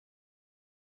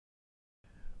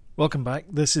Welcome back.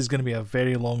 This is going to be a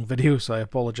very long video, so I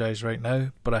apologise right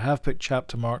now, but I have put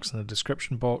chapter marks in the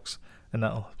description box and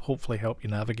that'll hopefully help you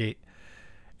navigate.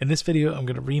 In this video I'm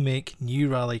going to remake New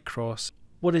Rallycross.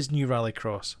 What is New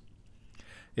Rallycross?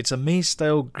 It's a maze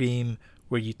style game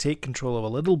where you take control of a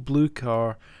little blue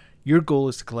car. Your goal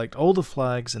is to collect all the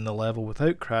flags in the level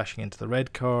without crashing into the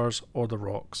red cars or the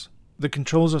rocks. The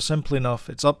controls are simple enough.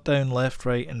 It's up, down, left,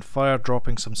 right and fire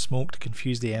dropping some smoke to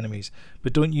confuse the enemies,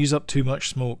 but don't use up too much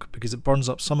smoke because it burns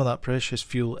up some of that precious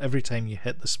fuel every time you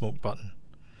hit the smoke button.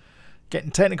 Getting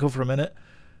technical for a minute,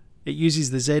 it uses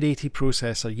the Z80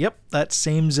 processor. Yep, that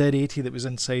same Z80 that was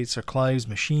inside Sir Clive's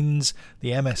machines,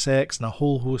 the MSX and a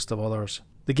whole host of others.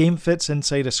 The game fits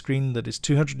inside a screen that is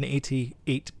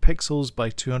 288 pixels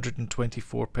by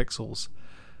 224 pixels.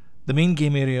 The main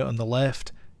game area on the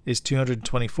left is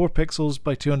 224 pixels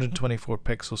by 224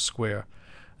 pixels square,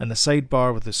 and the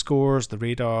sidebar with the scores, the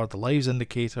radar, the lives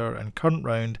indicator and current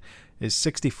round is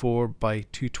 64 by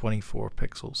 224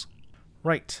 pixels.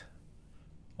 Right,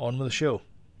 on with the show.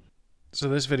 So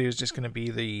this video is just going to be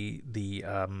the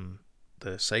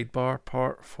sidebar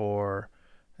part for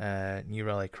New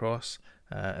Rallycross,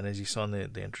 and as you saw in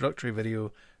the introductory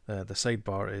video, the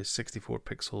sidebar is 64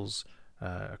 pixels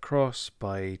across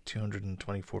by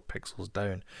 224 pixels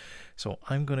down. So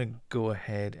I'm going to go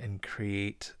ahead and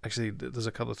create, actually there's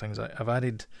a couple of things I've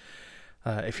added.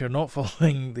 If you're not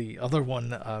following the other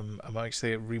one, I'm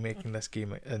actually remaking this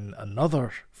game in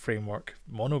another framework,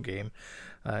 mono game.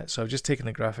 So I've just taken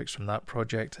the graphics from that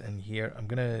project, and here I'm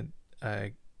going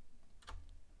to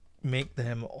make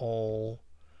them all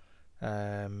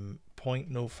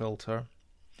point no filter.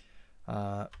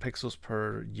 Pixels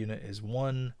per unit is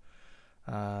 1.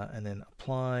 And then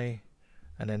apply,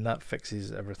 and then that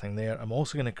fixes everything there. I'm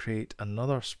also going to create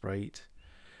another sprite.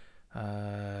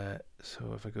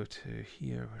 So if I go to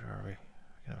here, where are we? I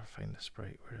can never find the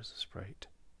sprite. Where is the sprite?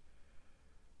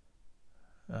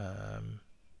 Why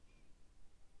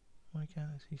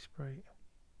can't I see sprite?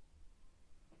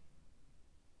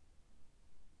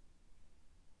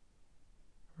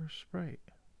 Where's sprite?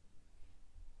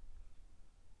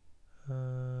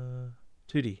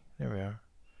 2D. There we are.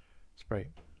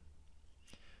 Sprite.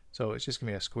 So it's just going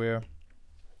to be a square,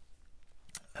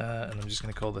 and I'm just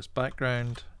going to call this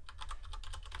background,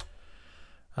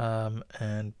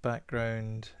 and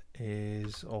background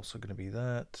is also going to be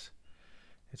that.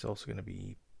 It's also going to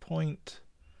be point,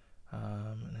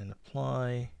 and then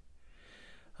apply,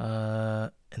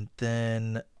 and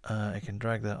then I can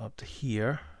drag that up to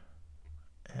here,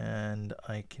 and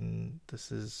I can,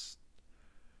 this is,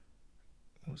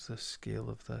 what's the scale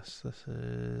of this? This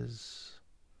is,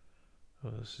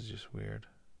 oh, this is just weird.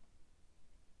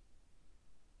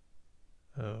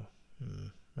 Oh,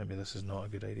 maybe this is not a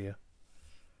good idea.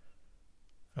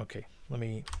 Okay, let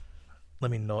me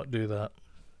not do that.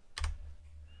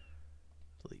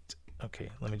 Delete.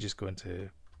 Okay, let me just go into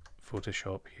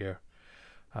Photoshop here.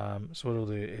 So what I'll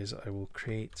do is I will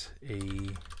create a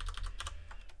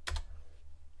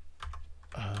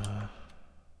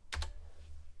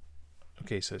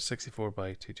okay, so it's 64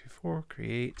 by 224,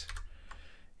 create,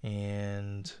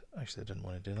 and actually I didn't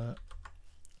want to do that.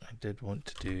 I did want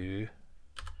to do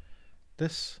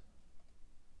this.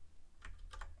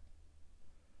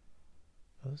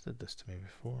 Oh, this did this to me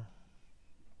before.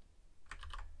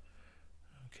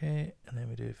 Okay, and then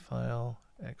we do file,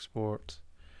 export,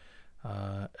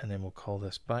 and then we'll call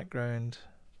this background.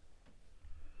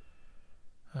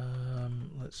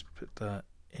 Let's put that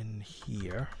in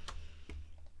here.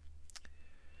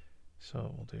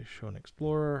 So we'll do show an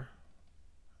explorer,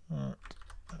 in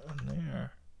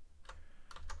there,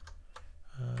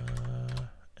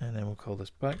 and then we'll call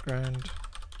this background.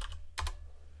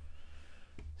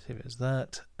 Save it as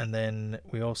that, and then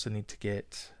we also need to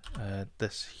get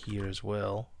this here as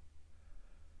well.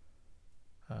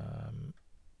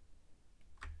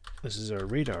 This is our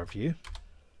radar view,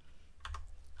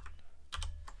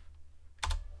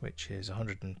 which is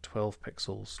 112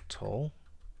 pixels tall.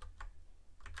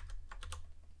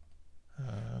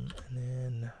 And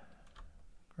then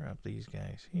grab these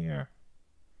guys here,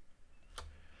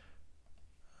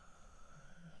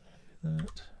 do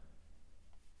that,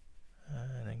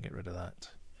 and then get rid of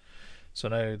that. So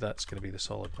now that's going to be the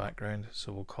solid background,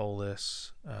 so we'll call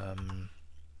this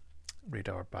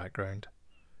radar background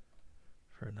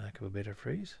for lack of a better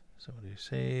phrase. So we'll do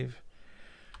save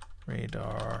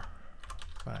radar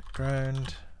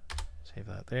background. Save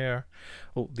that there.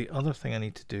 Oh, the other thing I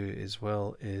need to do as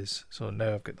well is, so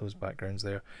now I've got those backgrounds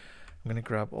there, I'm going to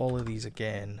grab all of these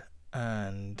again,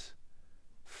 and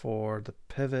for the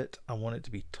pivot I want it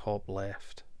to be top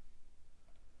left,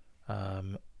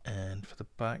 And for the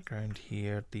background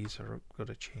here, these are got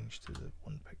to change to the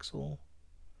 1 pixel.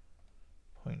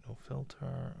 Point no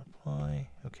filter, apply.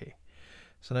 Okay.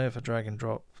 So now if I drag and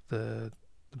drop the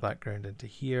background into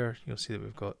here, you'll see that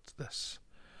we've got this.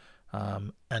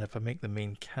 And if I make the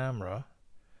main camera,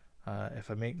 if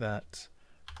I make that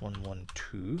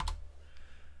 112,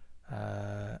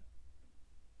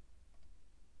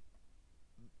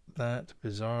 that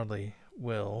bizarrely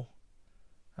will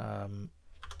make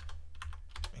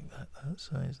that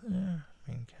size there,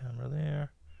 main camera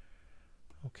there.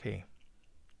 Okay.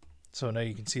 So now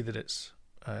you can see that it's,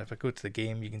 if I go to the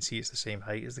game, you can see it's the same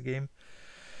height as the game.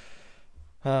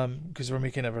 Because we're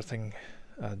making everything,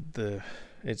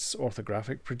 it's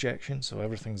orthographic projection, so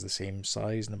everything's the same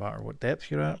size no matter what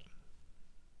depth you're at.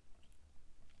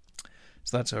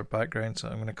 So that's our background. So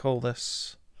I'm going to call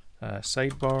this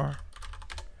Sidebar,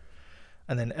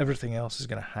 and then everything else is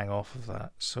going to hang off of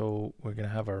that. So we're going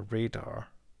to have our radar.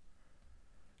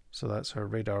 So that's our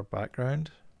radar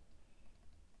background.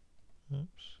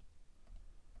 Oops.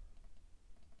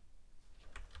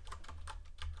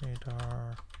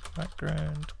 Radar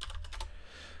background.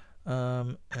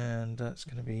 And that's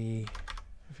going to be,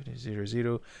 if it is 0,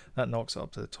 0, that knocks it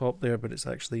up to the top there, but it's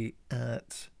actually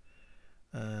at,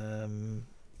 the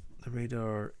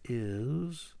radar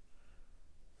is,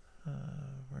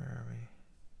 where are we?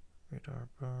 Radar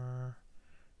bar,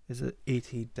 is it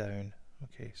 80 down?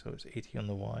 Okay, so it's 80 on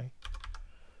the Y.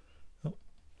 Oh.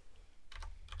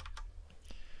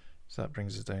 So that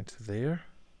brings us down to there,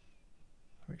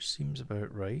 which seems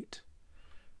about right.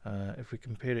 If we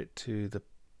compare it to the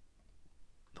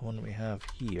one that we have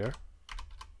here,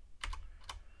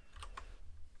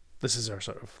 this is our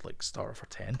sort of like starter for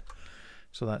 10.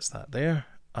 So that's that there.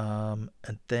 And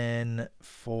then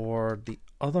for the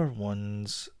other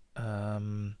ones, we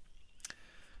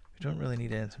don't really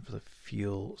need anything for the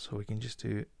fuel, so we can just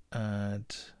do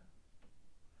add.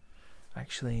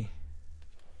 Actually,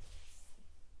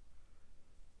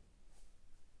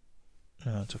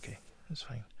 no, it's okay. It's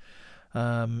fine.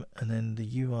 And then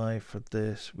the UI for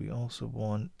this, we also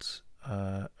want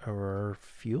our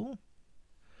fuel.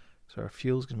 So our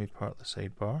fuel is going to be part of the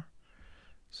sidebar.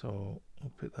 So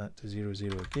we'll put that to 0,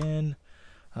 0 again.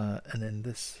 And then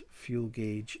this fuel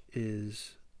gauge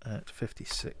is at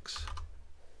 56.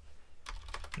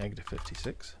 Negative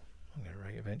 56. I'm going to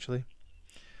write eventually.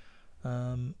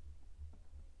 Oh,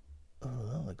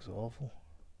 that looks awful.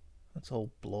 That's all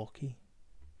blocky.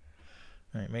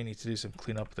 Right, might need to do some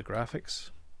clean up of the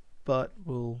graphics, but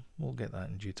we'll get that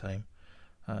in due time.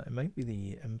 It might be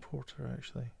the importer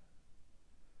actually. I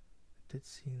did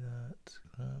see that.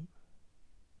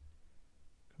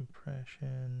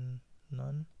 Compression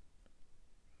none.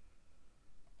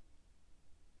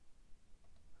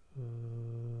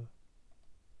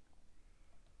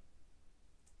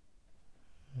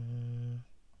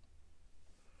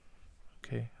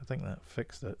 Okay, I think that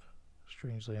fixed it,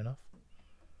 strangely enough.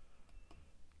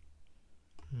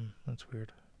 That's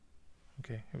weird.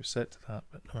 Okay, it was set to that,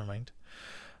 but never mind.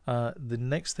 The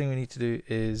next thing we need to do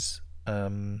is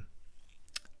let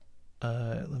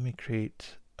me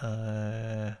create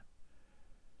right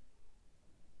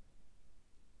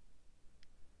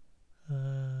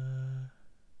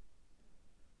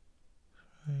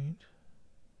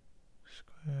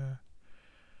square.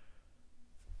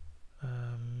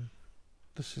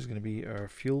 This is going to be our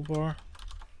fuel bar.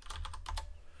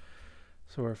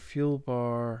 So our fuel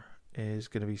bar is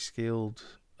going to be scaled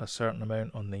a certain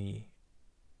amount on the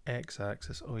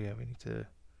x-axis. Oh yeah, we need to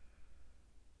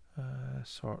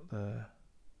sort the.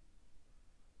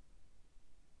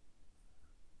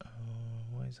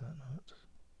 Why is that not?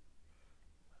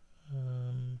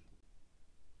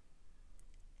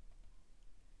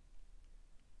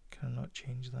 Can I not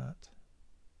change that?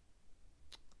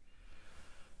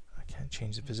 I can't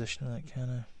change the position of that, can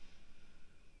I?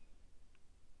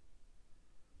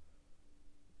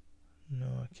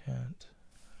 No, I can't.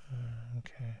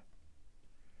 Okay.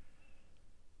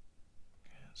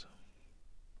 Cancel.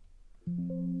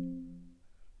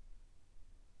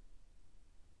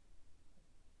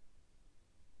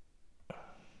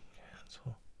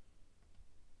 Cancel.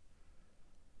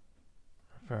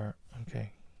 Revert.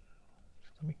 Okay.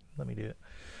 Let me do it.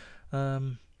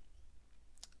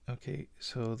 Okay,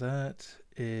 so that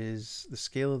is the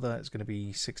scale of that is going to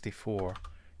be 64.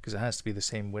 Because it has to be the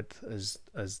same width as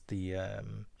the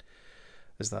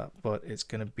as that, but it's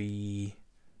going to be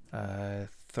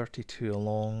 32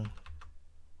 along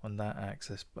on that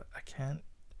axis. But I can't.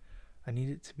 I need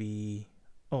it to be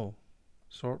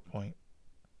sort point,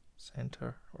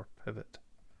 center or pivot.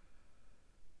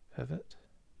 Pivot.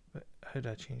 But how do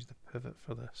I change the pivot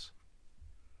for this?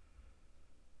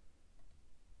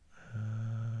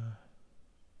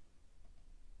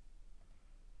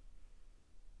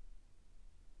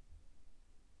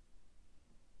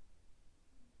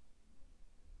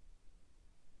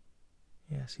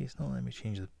 yeah, see, it's not letting me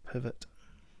change the pivot.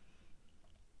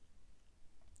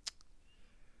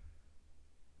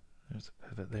 There's the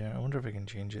pivot there. I wonder if I can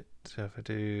change it. So if I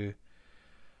do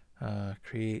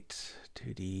create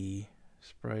 2D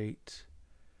sprite,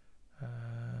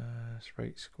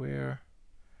 sprite square,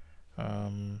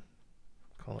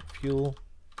 call it fuel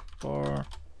bar,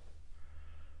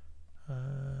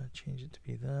 change it to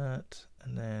be that,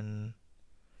 and then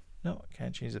no, I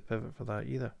can't change the pivot for that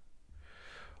either.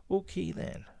 Okay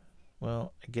then,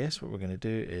 well, I guess what we're going to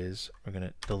do is we're going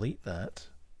to delete that,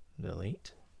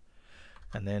 delete,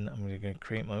 and then I'm going to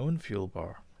create my own fuel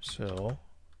bar. So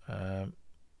the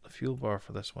fuel bar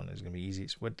for this one is going to be easy.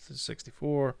 Its width is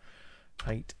 64,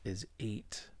 height is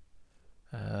 8.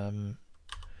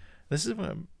 This is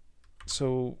what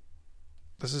so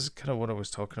this is kind of what I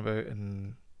was talking about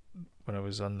in when I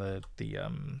was on the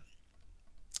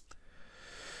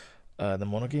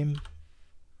monogame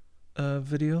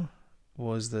video,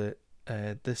 was that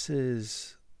this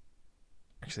is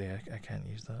actually I can't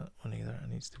use that one either. It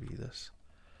needs to be this.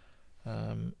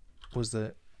 Was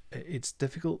that it's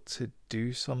difficult to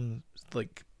do some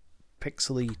like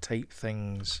pixely type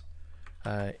things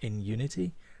in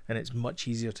Unity, and it's much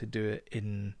easier to do it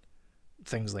in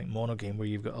things like monogame where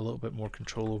you've got a little bit more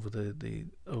control over the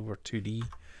over 2D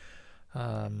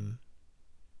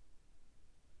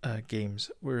games,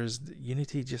 whereas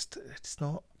Unity just, it's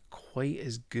not quite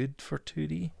as good for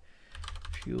 2D.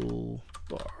 Fuel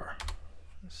bar,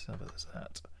 let's have it as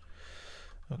that.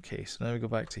 Okay, so now we go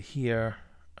back to here.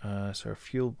 So our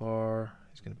fuel bar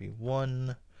is going to be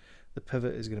 1, the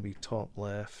pivot is going to be top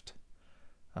left,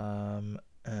 and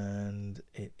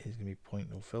it is going to be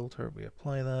point no filter. We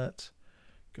apply that,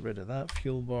 get rid of that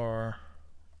fuel bar,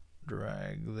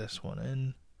 drag this one in,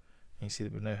 and you see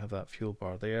that we now have that fuel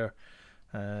bar there.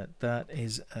 That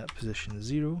is at position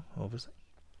 0, obviously,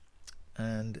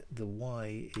 and the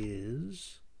Y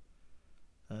is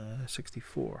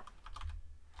 64.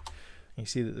 You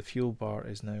see that the fuel bar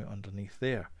is now underneath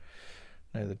there.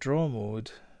 Now the draw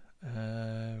mode,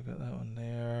 we've got that one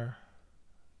there.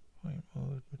 Point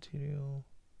mode, material,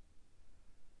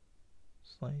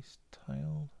 sliced,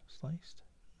 tiled, sliced,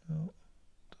 no,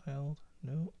 tiled,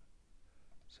 no,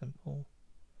 simple.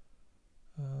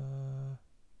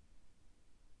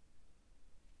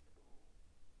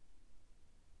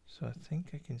 So I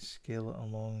think I can scale it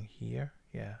along here.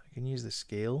 Yeah, I can use the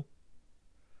scale,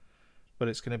 but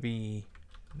it's going to be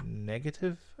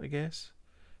negative, I guess.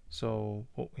 So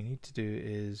what we need to do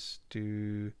is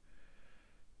do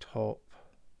top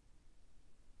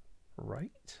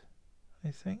right, I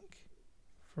think,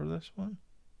 for this one.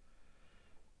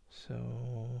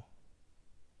 So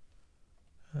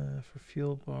for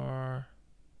fuel bar,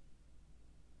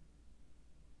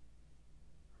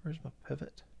 where's my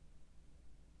pivot?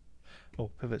 Oh,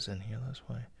 pivot's in here, that's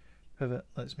why. Pivot,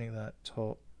 let's make that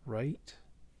top right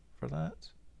for that.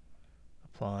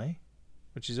 Apply,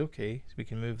 which is okay, so we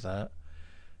can move that.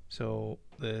 So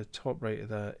the top right of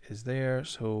that is there,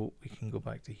 so we can go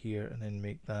back to here and then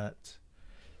make that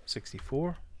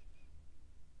 64.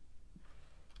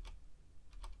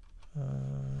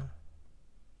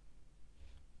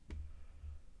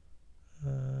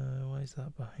 Why is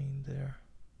that behind there?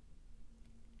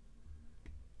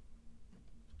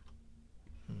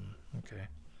 Okay.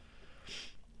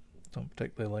 Don't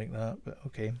particularly like that, but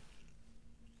okay.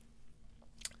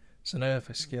 So now if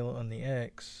I scale it on the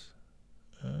X,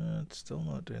 it's still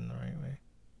not doing the right way.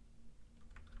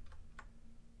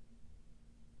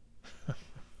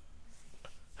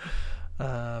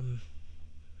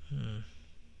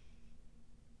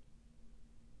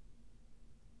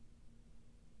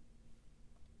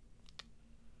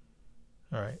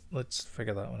 Alright, let's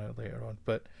figure that one out later on.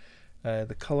 But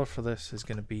the color for this is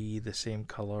going to be the same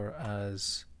color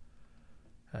as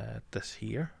this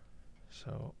here.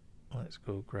 So let's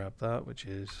go grab that, which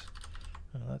is,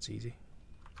 that's easy.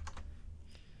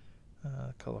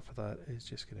 Color for that is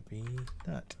just going to be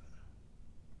that.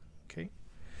 Okay.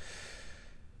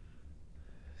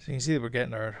 So you can see that we're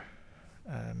getting our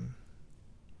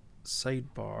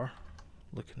sidebar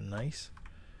looking nice.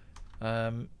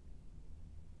 The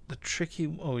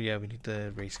tricky, oh yeah, we need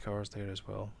the race cars there as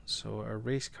well. So our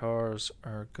race cars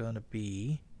are going to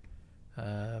be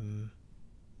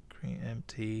create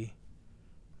empty,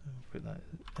 put that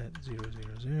at 0,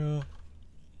 0, 0.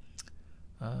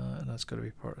 And that's got to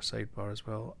be part of sidebar as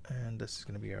well, and this is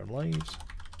going to be our lives.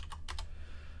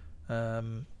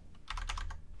 And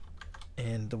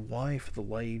the Y for the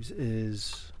lives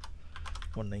is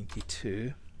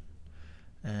 192,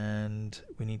 and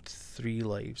we need 3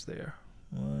 lives there.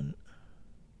 1,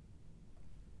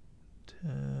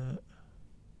 2,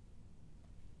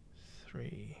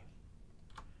 3.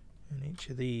 And each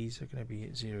of these are going to be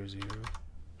at 0, 0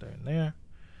 down there.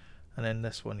 And then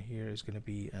this one here is going to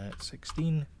be at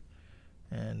 16.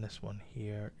 And this one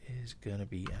here is going to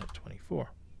be at 24.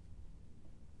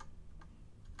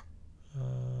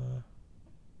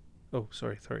 Oh,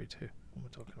 sorry, 32. What am I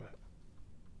talking about?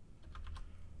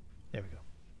 There we go.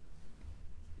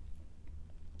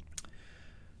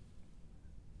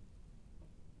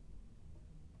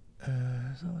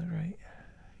 Is that right?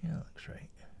 Yeah, that looks right.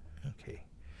 Okay.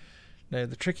 Now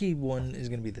the tricky one is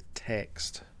going to be the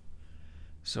text.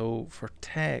 So for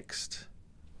text,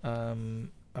 I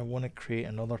want to create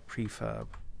another prefab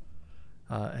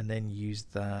and then use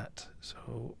that.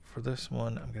 So for this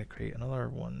one, I'm going to create another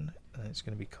one, and it's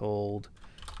going to be called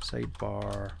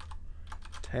Sidebar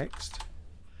Text.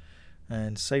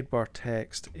 And Sidebar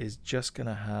Text is just going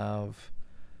to have,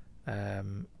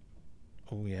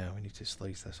 oh yeah, we need to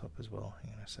slice this up as well.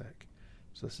 Hang on a sec.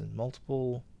 So this is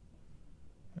multiple.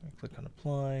 Click on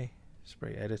Apply,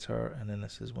 Sprite Editor, and then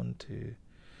this is 1, 2.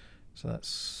 So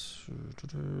that's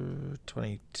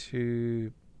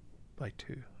 22 by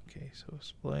 2. Okay, so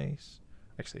splice.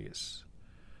 Actually, it's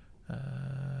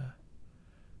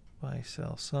by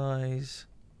cell size.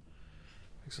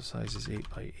 Pixel size is 8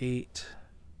 by 8.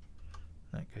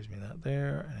 That gives me that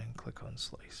there, and then click on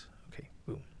Slice. Okay,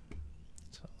 boom.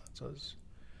 So that does.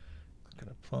 Click on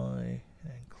Apply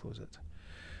and close it.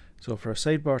 So for a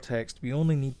sidebar text, we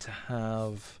only need to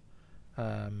have.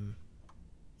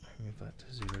 Move that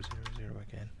to 0, 0, 0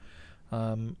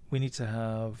 again. We need to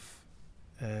have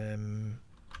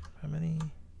how many?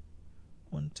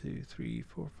 1, 2, 3,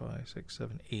 4, 5, 6,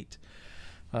 7, 8.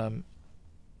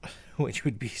 Which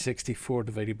would be 64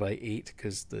 divided by 8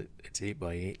 because it's 8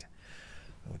 by 8.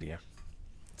 Oh dear,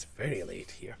 it's very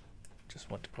late here. Just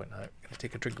want to point out. Can I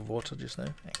take a drink of water just now?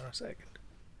 Hang on a second.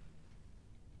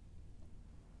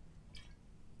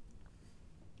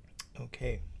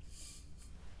 Okay.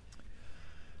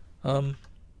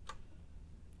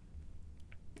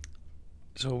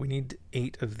 So we need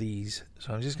 8 of these.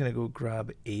 So I'm just going to go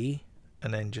grab A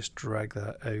and then just drag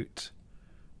that out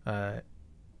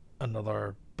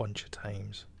another bunch of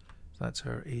times. So that's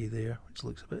our A there, which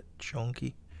looks a bit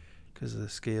chunky because of the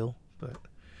scale, but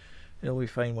it'll be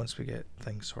fine once we get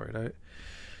things sorted out.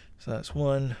 So that's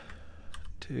 1,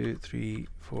 2, 3,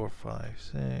 4, 5,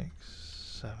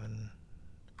 6, 7.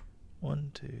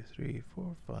 1, 2, 3,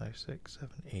 4, 5, 6, 7,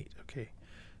 8. Okay,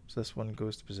 so this one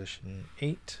goes to position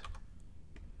 8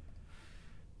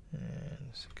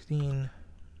 and 16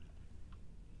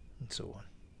 and so on.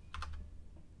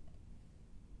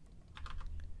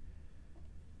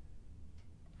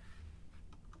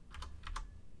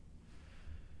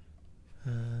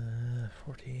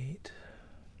 48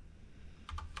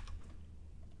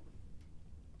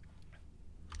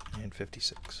 and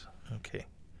 56. Okay.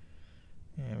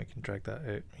 And we can drag that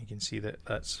out. You can see that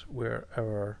that's where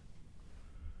our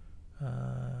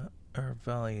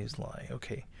values lie.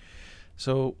 Okay,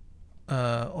 so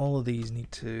all of these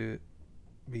need to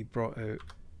be brought out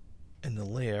in the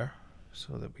layer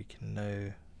so that we can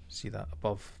now see that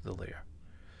above the layer.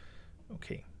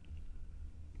 Okay.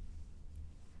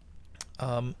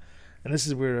 And this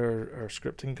is where our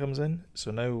scripting comes in.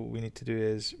 So now what we need to do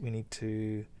is we need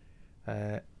to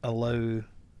allow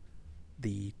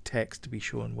the text to be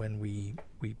shown when we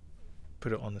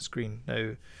put it on the screen.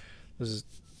 Now, this is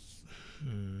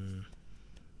I'm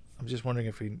just wondering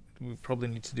if we probably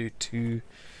need to do 2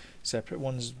 separate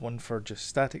ones, one for just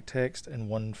static text and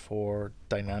one for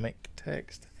dynamic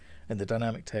text. And the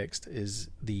dynamic text is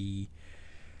the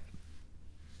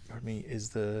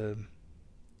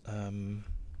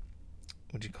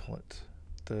what do you call it?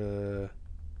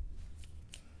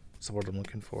 What's the word I'm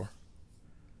looking for?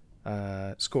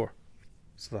 Score.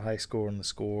 So the high score and the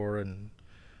score, and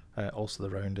also the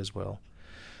round as well.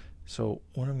 So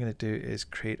what I'm going to do is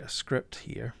create a script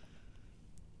here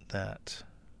that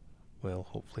will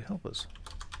hopefully help us.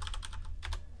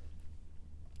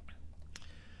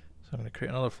 So I'm going to create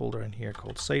another folder in here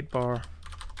called Sidebar,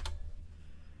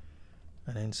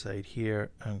 and inside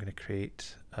here I'm going to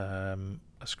create a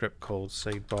script called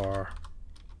Sidebar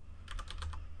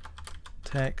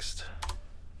Text,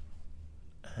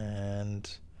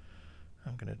 and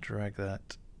I'm going to drag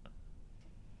that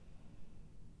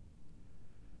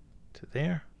to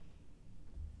there,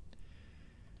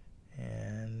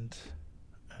 and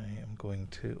I am going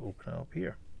to open it up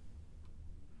here.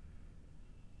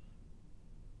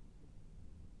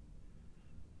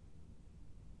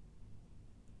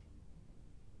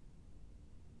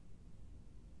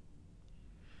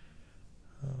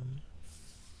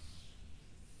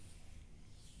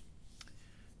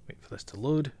 Wait for this to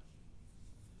load.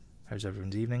 How's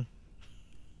everyone's evening?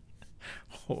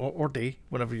 or day,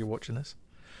 whenever you're watching this.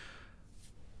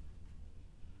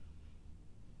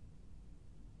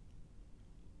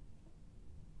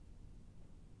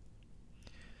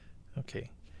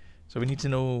 Okay, so we need to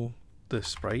know the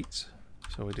sprites.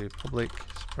 So we do public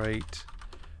sprite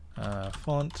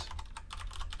font,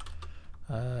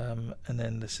 and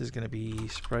then this is going to be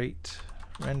sprite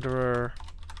renderer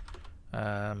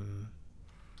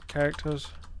characters.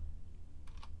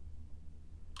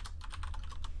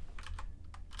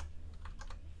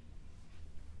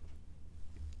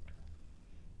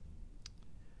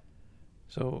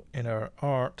 So in our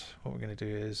art, what we're going to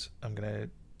do is I'm going to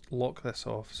lock this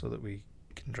off so that we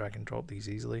can drag and drop these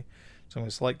easily. So I'm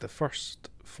going to select the first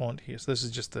font here. So this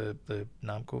is just the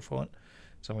Namco font.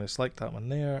 So I'm going to select that one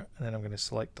there, and then I'm going to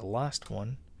select the last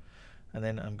one, and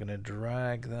then I'm going to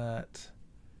drag that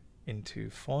into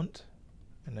font.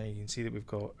 And now you can see that we've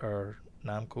got our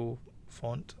Namco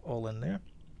font all in there.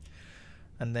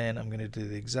 And then I'm going to do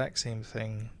the exact same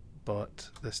thing,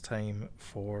 but this time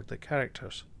for the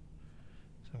characters.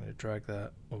 So I'm going to drag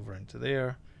that over into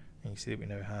there, and you see that we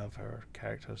now have our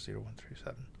characters 0, 1 through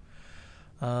 7.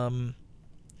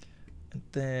 And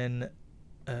then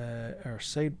our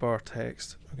sidebar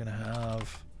text, we're going to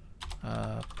have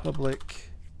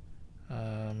public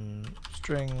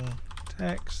string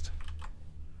text,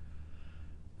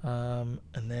 and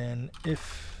then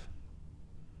if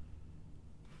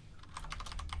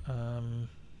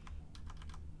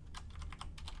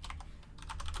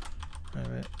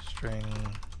private string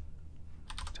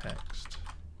text,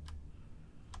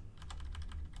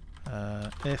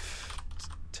 if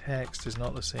text is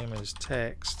not the same as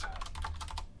text.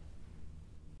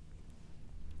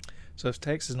 So if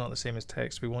text is not the same as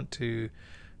text, we want to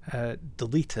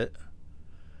delete it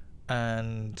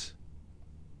and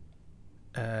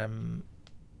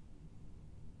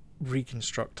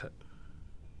reconstruct it.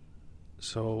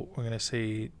 So we're going to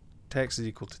say text is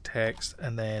equal to text,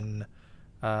 and then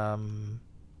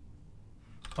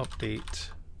update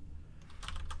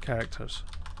characters.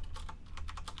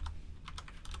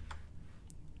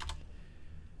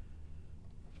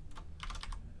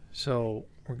 So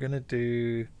we're going to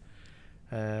do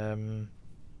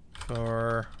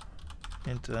for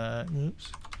into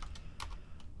oops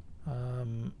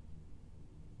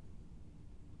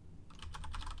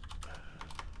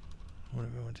what do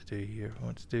we want to do here? We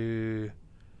want to do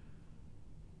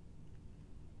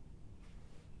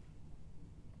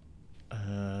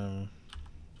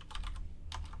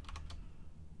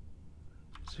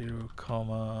zero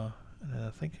comma, and then I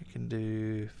think I can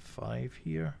do 5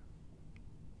 here.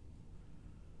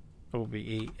 It will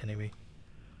be 8 anyway.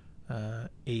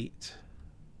 8.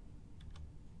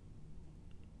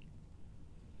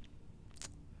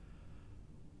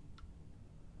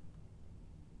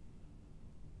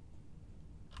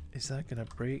 Is that going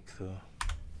to break though? I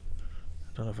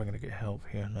don't know if I'm going to get help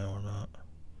here now or not.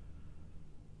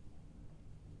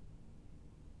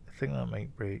 I think that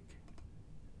might break.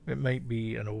 It might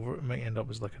be an it might end up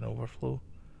as like an overflow.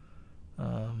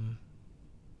 Substring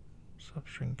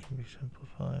can be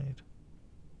simplified.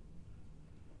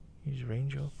 Use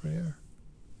range operator.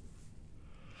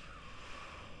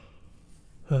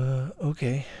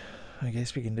 Okay, I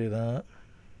guess we can do that.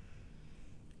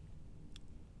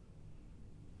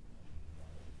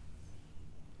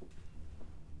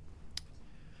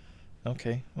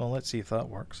 Okay, well let's see if that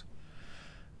works.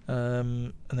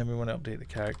 And then we want to update the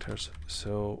characters.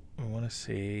 So we want to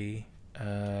say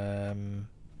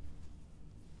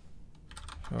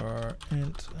for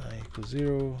int I equals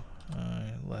 0,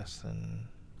 I less than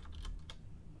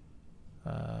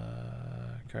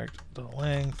character dot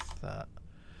length, that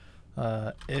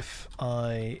if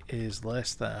I is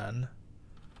less than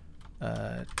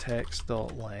text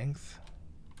dot length,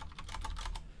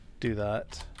 do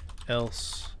that,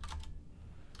 else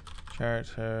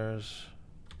characters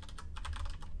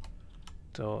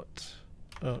dot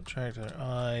character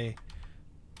I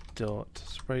dot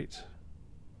sprite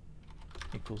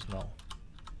equals null.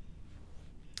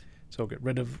 So get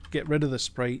rid of the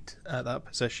sprite at that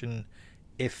position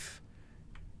if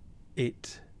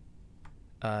it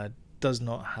does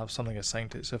not have something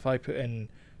assigned to it. So if I put in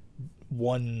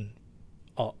 1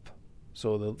 up,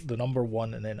 so the number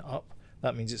 1 and then up,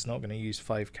 that means it's not going to use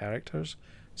 5 characters.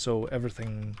 So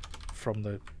everything from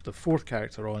the 4th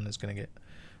character on is going to get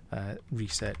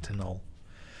reset to null.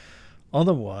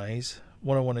 Otherwise,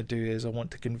 what I want to do is I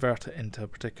want to convert it into a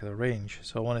particular range.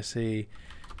 So I want to say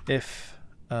if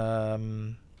let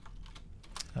me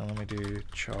do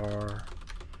char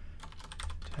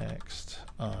text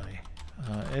I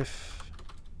if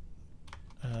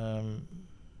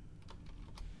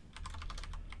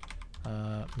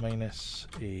minus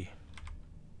a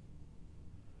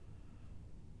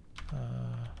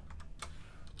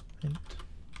int.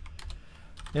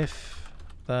 If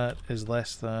that is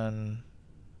less than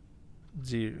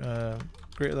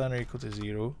greater than or equal to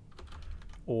 0,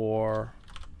 or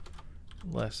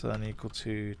less than or equal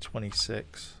to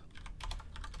 26,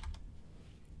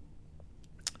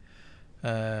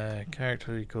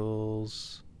 character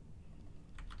equals,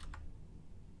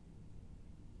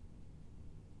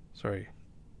 sorry,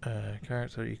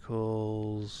 character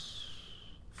equals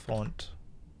font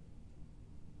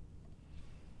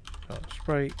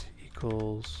sprite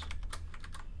equals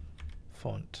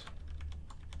font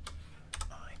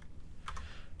I.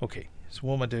 Okay, so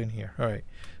what am I doing here? Alright,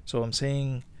 so I'm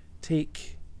saying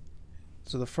take,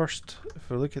 so the first, if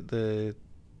we look at the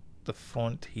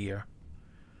font here,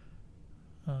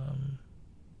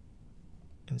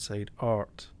 inside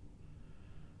art,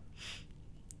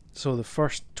 so the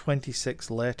first 26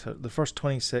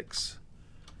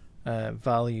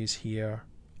 values here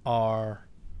are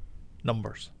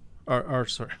numbers, are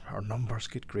numbers,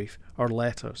 good grief, are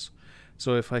letters.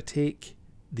 So if I take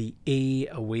the A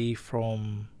away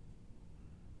from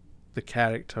the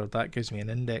character, that gives me an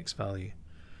index value,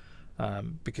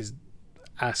 because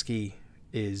ASCII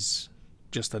is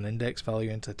just an index value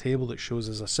into a table that shows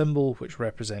as a symbol which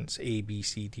represents A, B,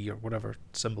 C, D, or whatever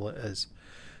symbol it is.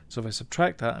 So if I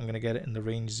subtract that, I'm going to get it in the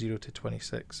range 0 to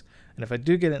 26. And if I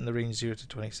do get it in the range 0 to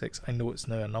 26, I know it's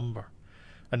now a number.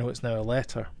 I know it's now a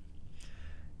letter.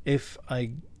 If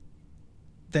I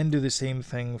then do the same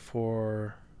thing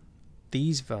for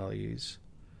these values,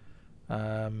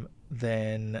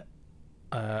 then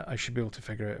I should be able to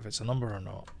figure out if it's a number or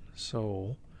not.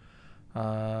 So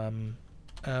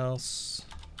else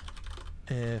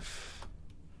if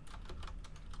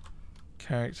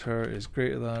character is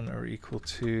greater than or equal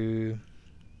to,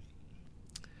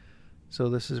 so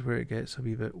this is where it gets a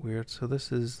wee bit weird. So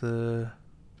this is the,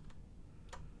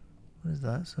 what is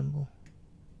that symbol?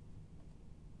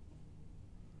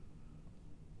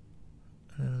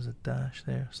 And then there's a dash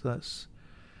there, so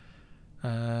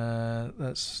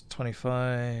that's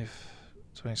 25,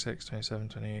 26, 27,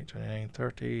 28, 29,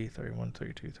 30, 31,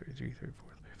 32, 33, 34,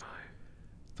 35,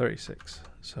 36.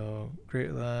 So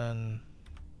greater than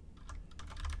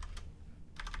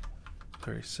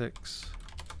 36.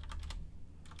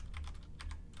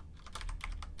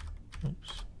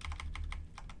 Oops.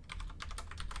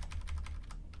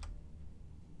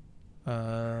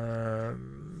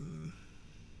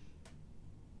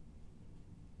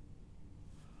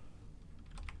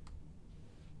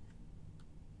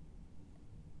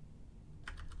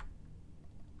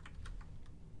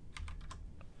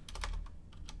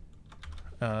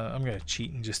 I'm going to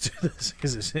cheat and just do this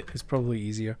because it's probably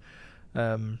easier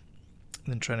than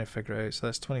trying to figure it out. So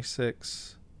that's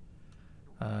 26,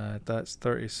 that's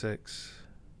 36,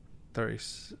 30,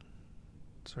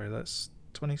 sorry, that's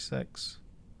 26,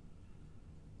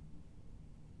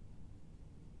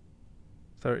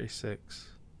 36,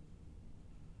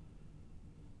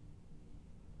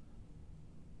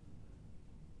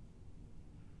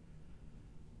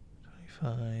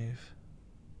 25,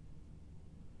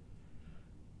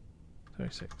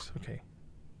 36. Okay.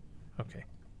 Okay.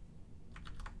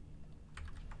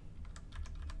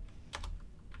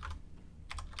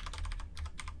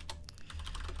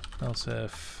 Else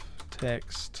if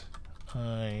text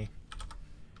I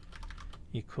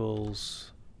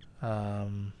equals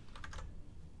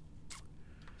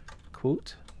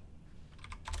quote,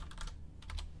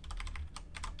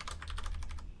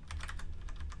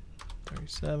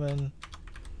 $37,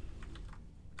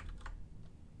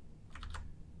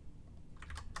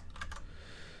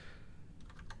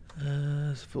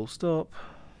 full stop,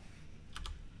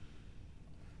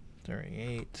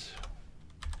 38,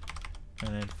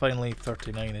 and then finally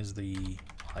 39 is the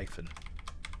hyphen.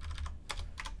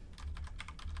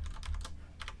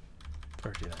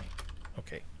 39.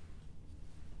 Okay.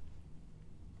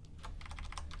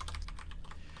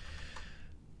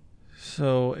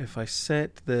 So if I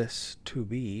set this to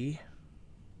be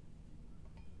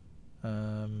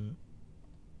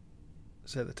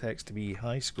set the text to be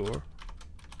high score,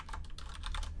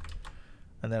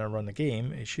 and then I run the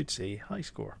game, it should say high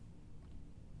score.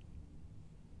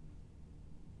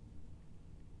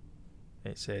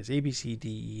 It says A, B, C, D,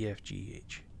 E, F, G,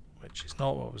 H, which is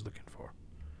not what I was looking for,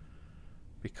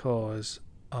 because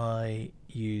I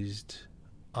used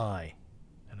I,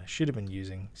 and I should have been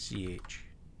using CH,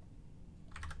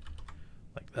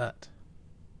 like that.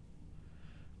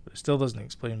 But it still doesn't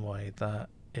explain why that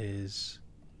is,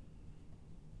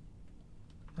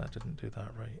 that didn't do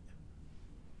that right.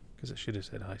 because it should have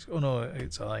said high score. Oh no,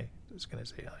 it's high. It's going to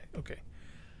say high. Okay.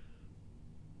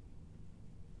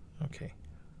 Okay.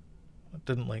 I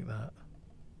didn't like that.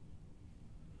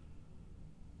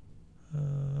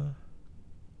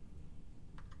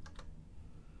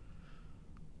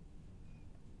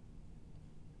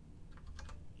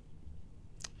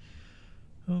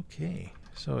 Okay,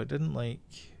 so it didn't like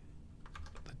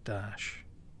the dash.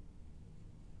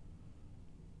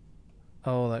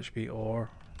 Oh, that should be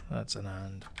or. That's an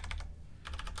and.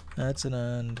 That's an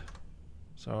and.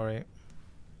 Sorry.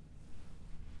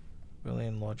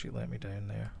 Boolean logic let me down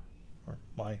there. Or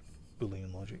my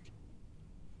Boolean logic.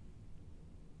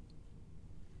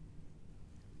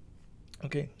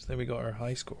 Okay, so there we got our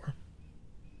high score.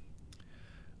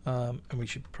 And we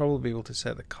should probably be able to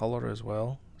set the color as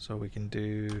well. So we can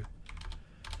do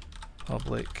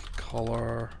public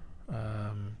color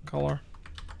color.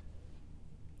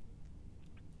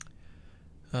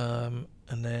 And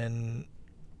then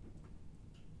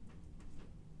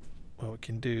what we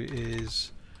can do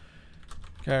is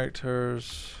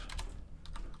characters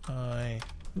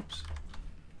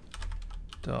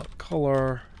dot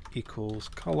color equals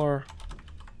color.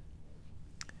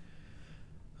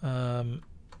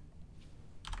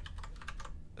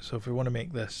 So if we want to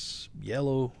make this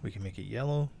yellow, we can make it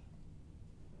yellow.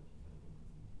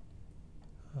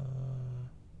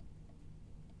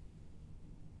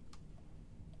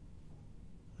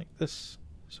 Like this.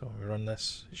 So when we run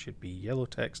this, it should be yellow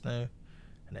text now,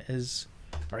 and it is.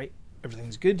 Alright,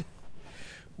 everything's good.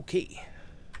 Okay.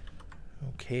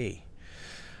 Okay.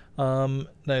 Now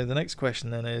the next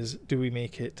question then is, do we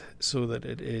make it so that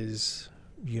it is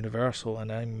universal?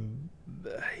 And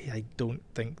I don't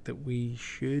think that we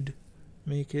should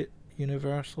make it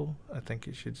universal. I think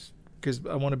it should, because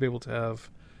I want to be able to have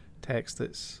text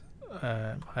that's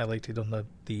highlighted on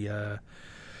the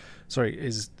sorry,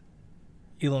 is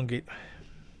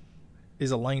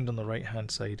aligned on the right hand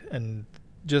side. And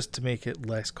just to make it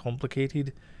less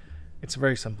complicated, it's a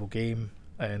very simple game,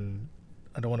 and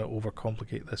I don't want to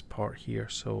overcomplicate this part here,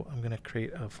 so I'm going to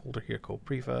create a folder here called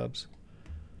prefabs.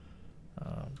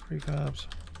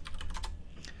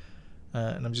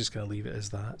 And I'm just going to leave it as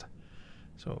that.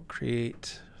 So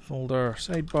create folder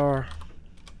sidebar,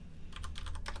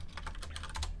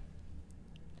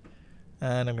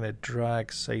 and I'm going to drag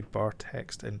sidebar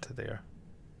text into there.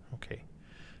 Okay,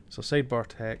 so sidebar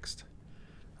text,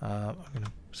 I'm going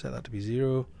to set that to be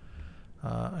 0.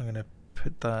 I'm going to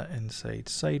put that inside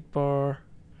sidebar,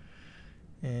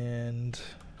 and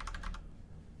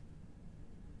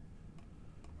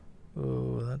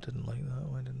oh, that didn't like that.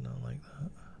 Why didn't I like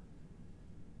that?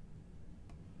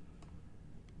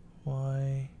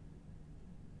 Why?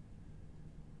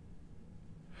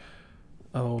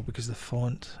 Oh, because the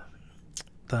font.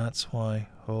 That's why.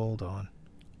 Hold on.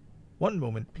 One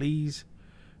moment, please.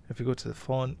 If we go to the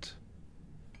font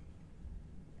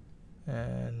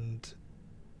and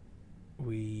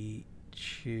we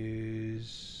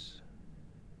choose,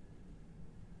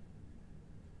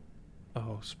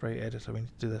 oh, sprite editor, we need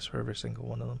to do this for every single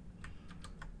one of them.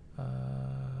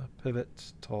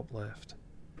 Pivot top left.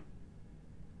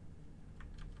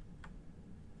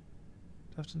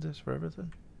 Do I have to do this for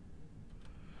everything?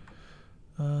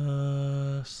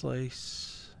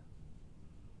 Slice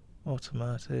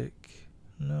automatic,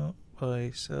 no, by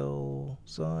cell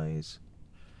size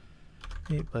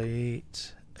 8 by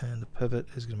 8, and the pivot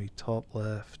is going to be top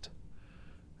left,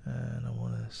 and I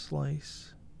want to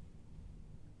slice,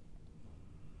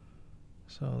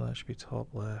 so that should be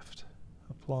top left.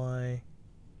 Apply.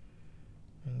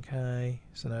 Okay,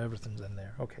 so now everything's in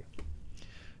there. Okay,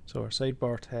 so our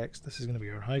sidebar text, this is going to be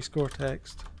our high score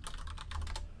text.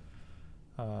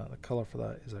 The color for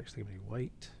that is actually going to be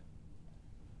white,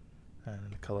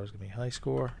 and the color is going to be high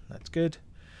score. That's good.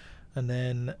 And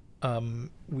then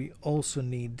we also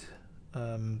need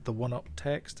the one-up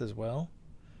text as well.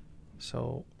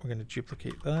 So we're going to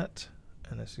duplicate that,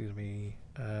 and this is going to be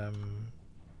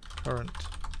current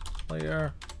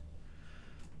layer,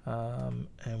 and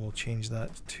we'll change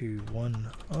that to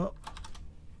 1-up,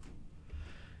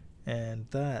 and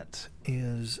that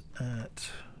is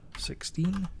at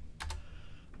 16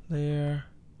 there.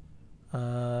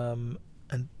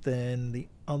 And then the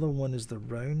other one is the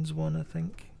rounds one, I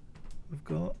think we've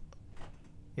got.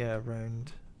 Yeah,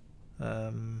 round.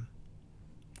 And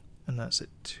that's at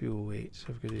 208. So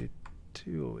we've got to do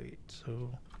 208.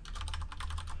 So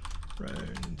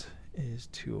round is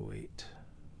 208.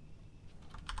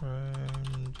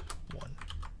 Round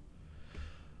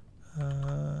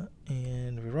 1.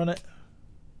 And we run it.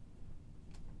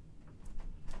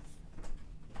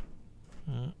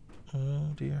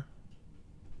 Oh dear.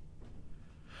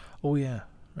 Oh yeah,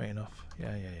 Right enough.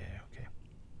 Yeah, okay.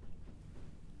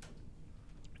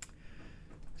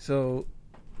 So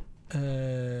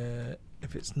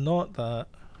if it's not that,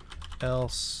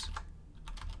 else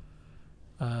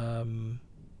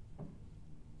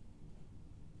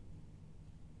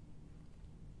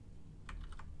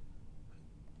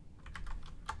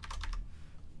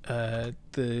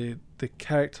the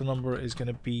character number is going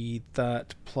to be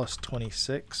that plus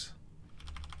 26,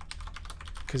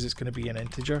 because it's going to be an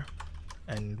integer,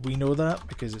 and we know that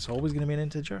because it's always going to be an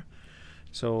integer.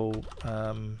 So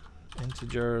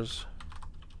integers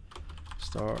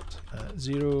start at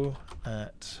 0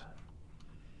 at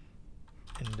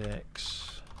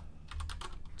index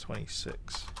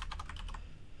 26,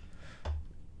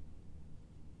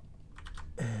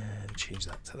 and change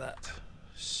that to that.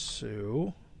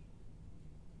 So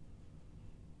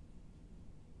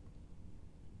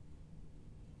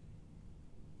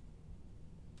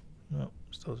no,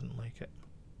 still doesn't like it.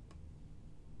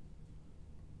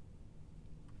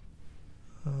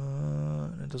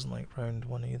 And it doesn't like round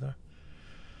 1 either.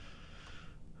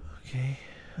 Okay.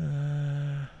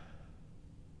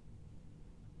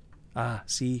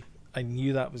 See, I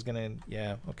knew that was gonna.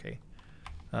 Yeah. Okay.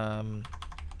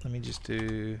 Let me just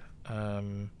do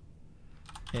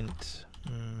int.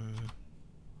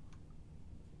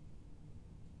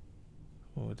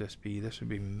 What would this be? This would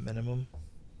be minimum.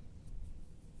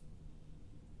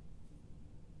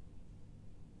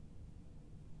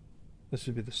 This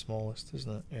would be the smallest,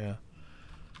 isn't it? Yeah.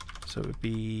 So it would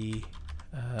be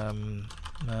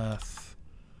math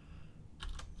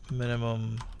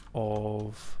minimum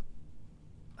of.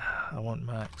 I want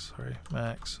max. Sorry,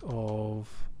 max of.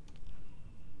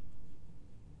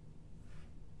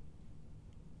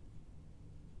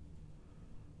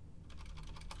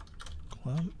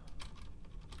 Clamp.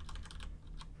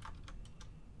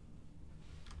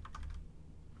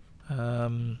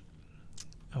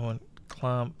 I want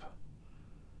clamp,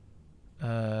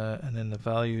 and then the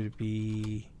value to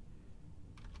be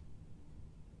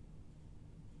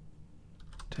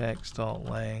text dot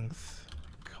length,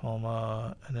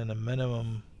 comma, and then a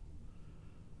minimum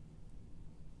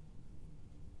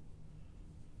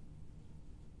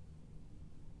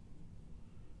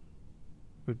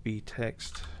would be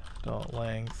text dot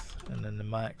length, and then the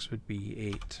max would be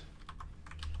 8.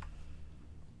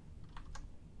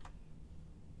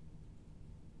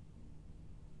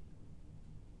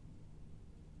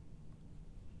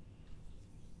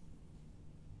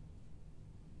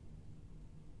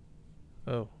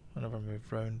 Oh, I never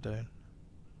moved round down.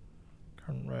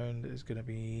 Current round is going to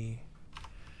be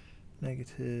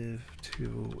negative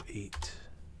 208.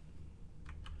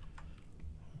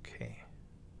 Okay.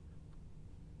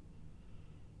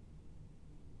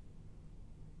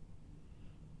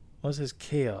 What's this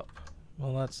K up?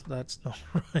 Well, that's not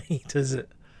right, is it?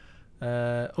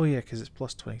 Oh yeah, because it's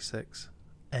plus 26.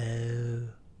 Wait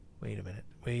a minute.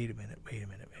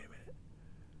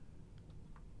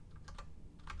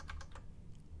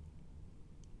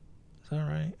 Is that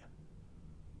right?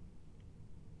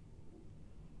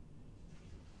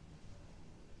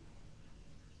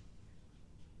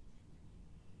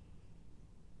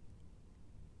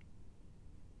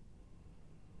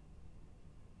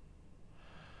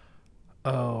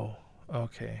 Oh,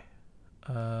 okay.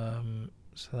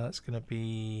 So that's going to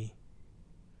be.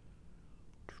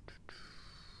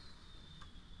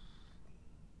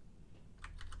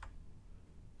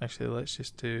 Actually, let's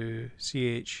just do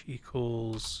ch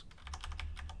equals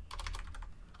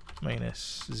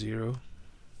minus 0.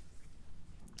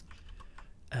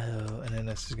 And then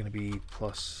this is going to be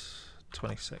plus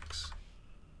 26.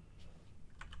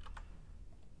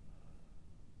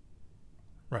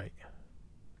 Right.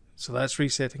 So that's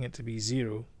resetting it to be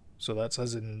 0. So that's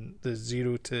as in the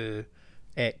 0 to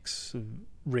x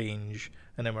range,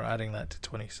 and then we're adding that to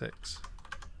 26.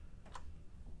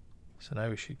 So now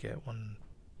we should get one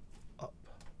up.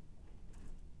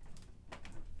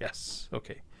 Yes,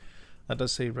 okay. That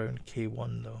does say round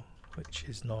K1 though, which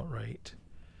is not right.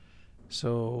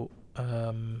 So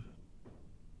don't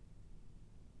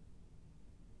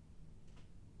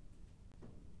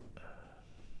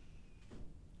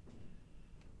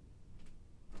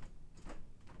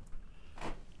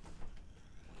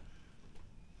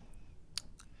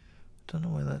know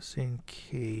why that's saying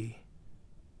K.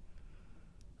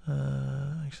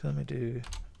 Actually, let me do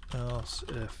else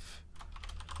if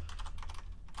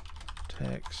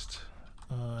text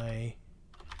I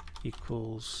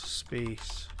equals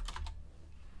space.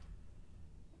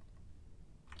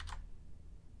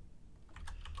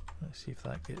 Let's see if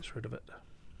that gets rid of it.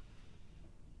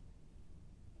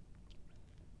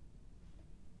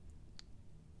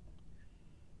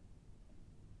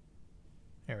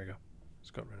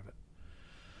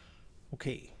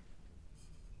 Okay.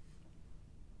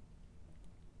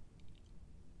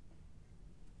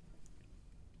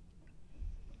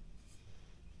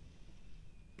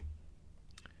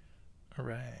 All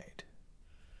right.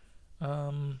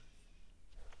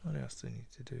 What else do I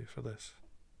need to do for this?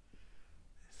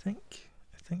 I think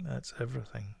that's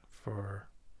everything for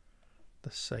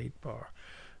the sidebar.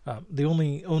 The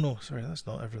only, oh no, sorry, that's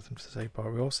not everything for the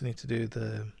sidebar. We also need to do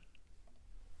the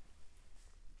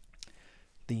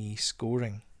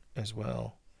scoring as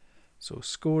well. So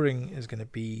scoring is going to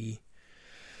be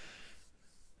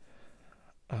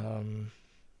it's going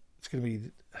to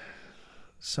be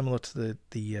similar to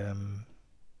the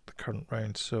current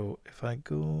round. So if I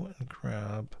go and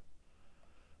grab,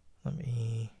 let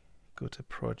me go to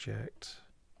project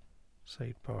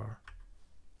sidebar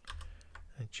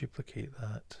and duplicate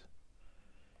that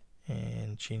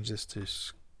and change this to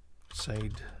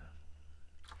sidebar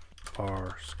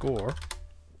score.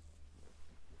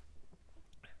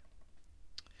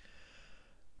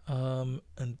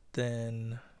 And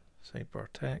then sidebar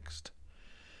text.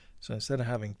 So instead of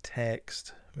having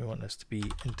text, we want this to be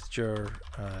integer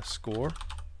score.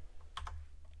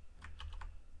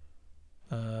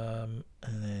 And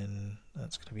then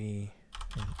that's going to be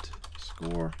int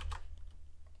score.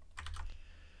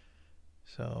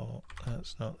 So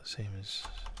that's not the same as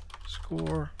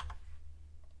score.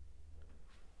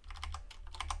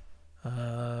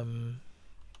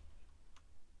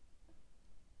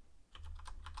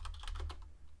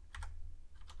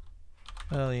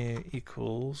 Value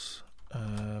equals,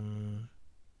 actually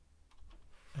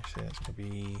that's going to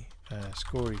be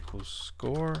score equals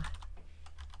score,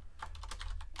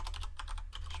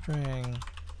 string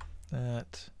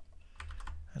that,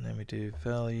 and then we do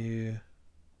value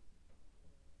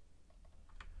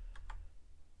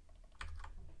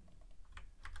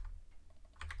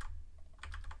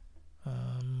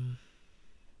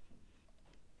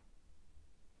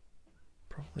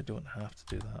probably don't have to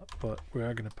do that, but we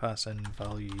are going to pass in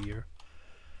value here.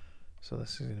 So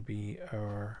this is going to be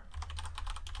our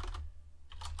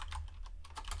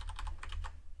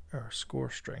score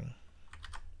string.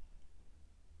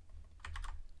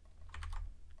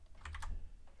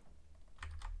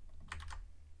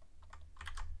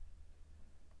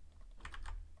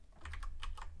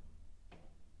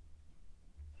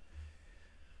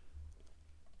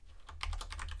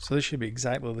 So this should be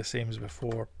exactly the same as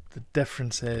before. The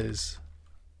difference is,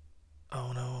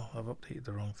 oh no, I've updated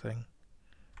the wrong thing.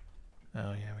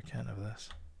 Oh yeah, we can't have this.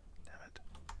 Damn it.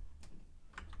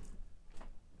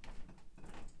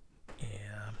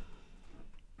 Yeah.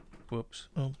 Whoops.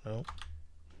 Oh no.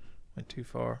 Went too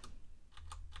far.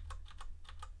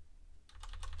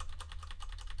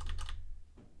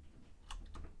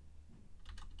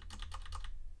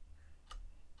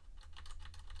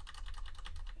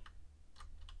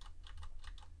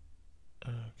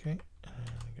 Okay,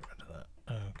 and get rid of that.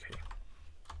 Okay.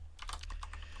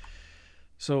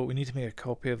 So we need to make a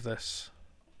copy of this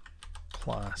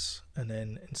class, and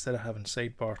then instead of having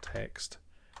sidebar text,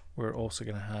 we're also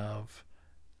going to have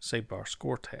sidebar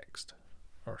score text,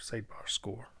 or sidebar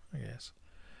score, I guess.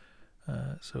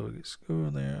 So we get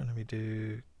score there, and then we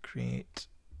do create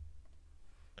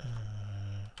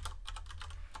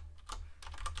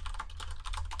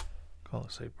call it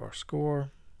sidebar score,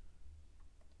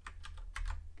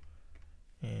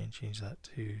 and change that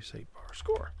to sidebar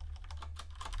score.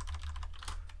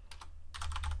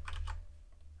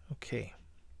 Okay.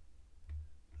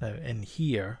 Now in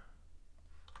here,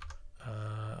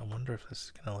 I wonder if this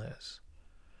is going to let us.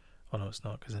 Oh no, it's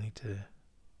not, because I need to.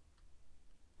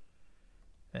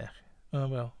 Oh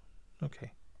well.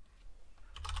 Okay.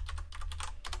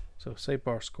 So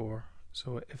sidebar score.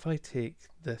 So if I take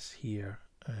this here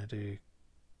and I do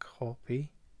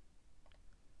copy,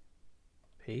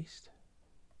 paste.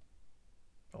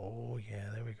 Oh yeah,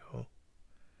 there we go.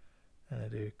 And I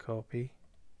do copy,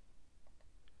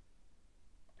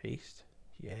 paste.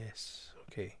 Yes,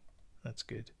 okay, that's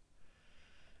good.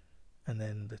 And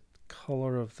then the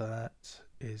color of that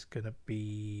is going to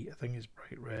be, I think it's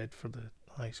bright red for the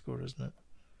high score, isn't it?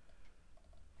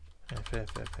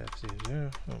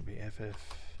 FFFF0, it'll be FF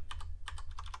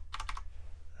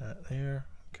that there,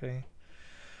 okay.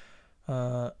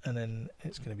 And then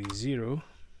it's going to be 0.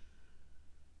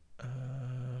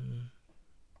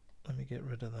 Let me get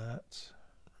rid of that,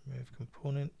 remove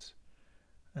component,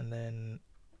 and then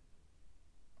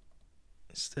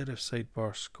instead of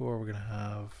sidebar score, we're going to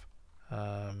have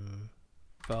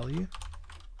value.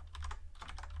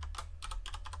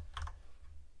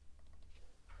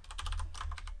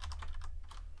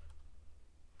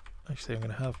 Actually, I'm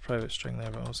going to have private string there,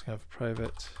 but I'm also going to have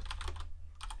private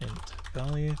int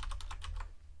value.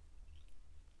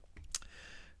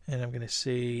 and I'm going to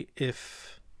say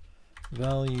if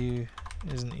value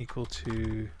isn't equal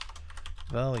to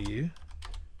value,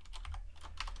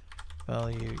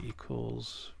 value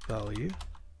equals value,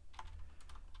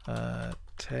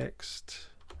 text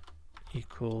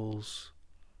equals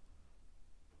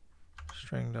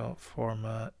string dot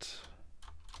format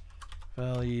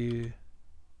value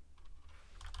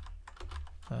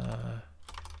I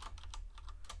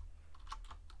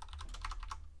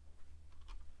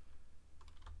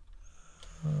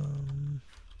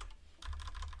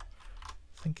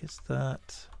think it's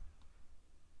that.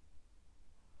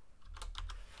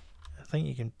 I think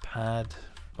you can pad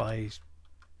by. I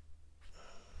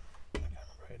can't remember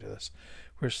how to do this.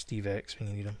 Where's Steve X when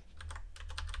you need him?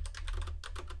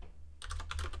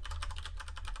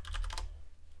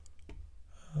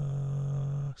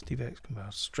 Steve X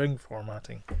compile string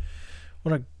formatting.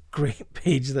 What a great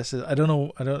page this is. I don't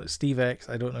know Steve X.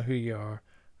 I don't know who you are.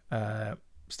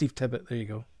 Steve Tibbett. There you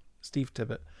go. Steve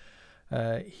Tibbett.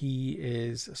 He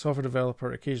is a software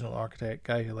developer, occasional architect,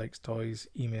 guy who likes toys.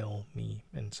 Email me,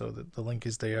 and so the link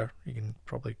is there. You can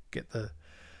probably get the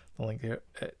link there.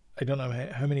 I don't know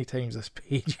how many times this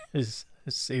page has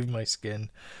saved my skin.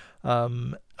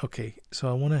 Okay, so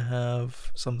I want to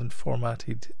have something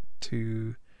formatted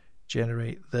to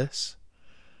generate this.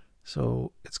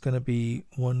 So it's going to be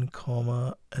 1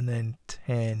 comma and then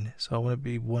 10. So I want it to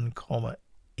be 1 comma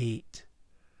 8.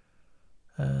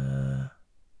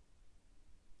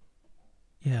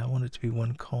 Yeah, I want it to be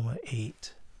 1 comma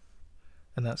 8,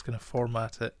 and that's going to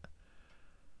format it.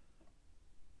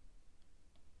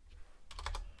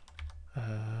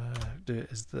 Do it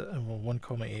as the 1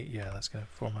 comma 8. Yeah, that's going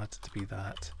to format it to be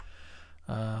that.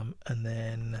 And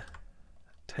then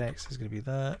text is going to be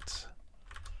that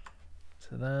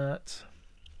to that.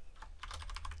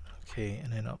 Okay,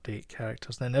 and then update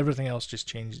characters. Then everything else just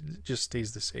changes, just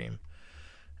stays the same.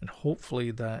 And hopefully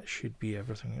that should be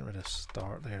everything. Get rid of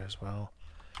start there as well.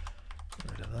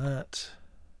 Get rid of that.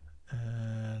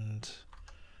 And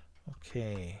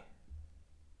okay.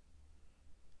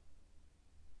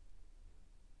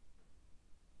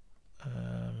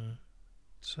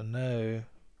 So now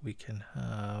we can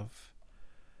have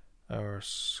our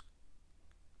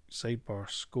sidebar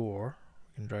score.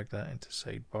 We can drag that into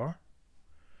sidebar.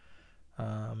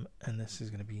 And this is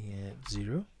going to be at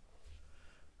 0.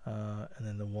 And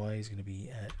then the y is going to be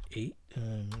at 8,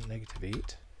 negative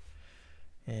 8.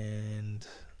 And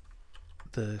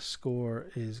the score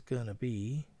is going to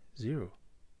be 0.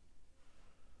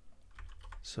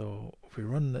 So if we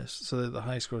run this, so that the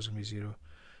high score is going to be 0.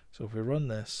 So if we run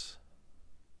this,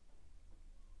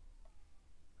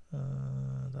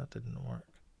 that didn't work.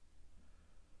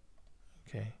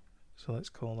 Okay, so let's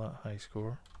call that high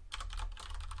score.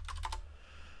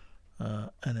 And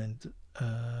then,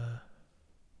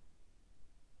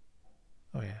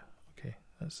 oh yeah, okay,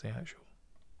 that's the actual.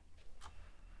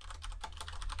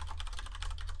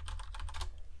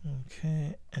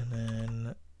 Okay,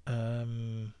 and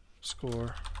then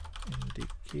score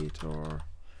indicator.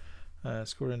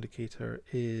 Score indicator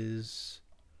is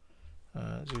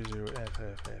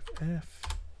 00FFFF,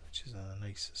 which is a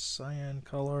nice cyan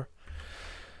color.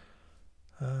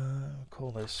 We'll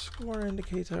call this score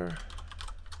indicator,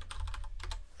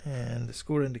 and the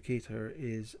score indicator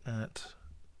is at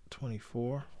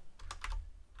 24.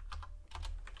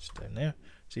 It's down there.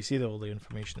 So you see that all the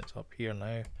information that's up here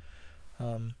now.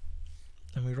 And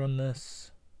we run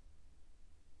this.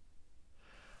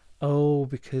 Oh,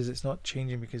 because it's not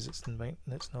changing because it's not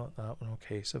that one.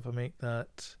 Okay, so if I make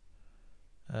that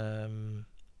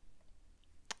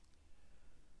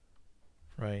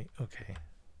right, okay.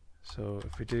 So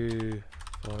if we do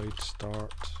void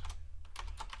start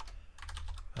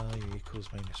value equals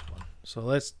 -1. So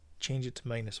let's change it to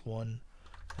 -1,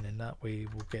 and in that way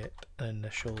we'll get an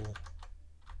initial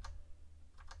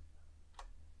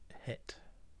hit.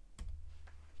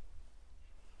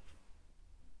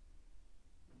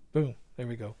 Boom, there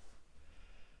we go.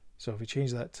 So if we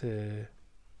change that to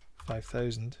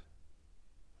 5,000,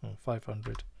 or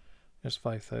 500, there's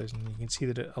 5,000, you can see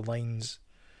that it aligns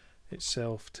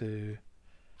itself to,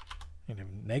 you know,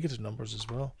 negative numbers as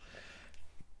well.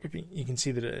 You can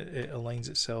see that it aligns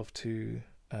itself to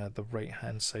the right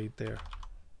hand side there.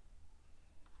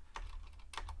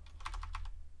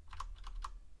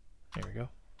 There we go.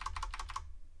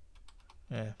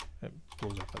 Yeah, it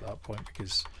blows up at that point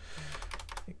because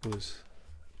it goes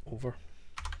over.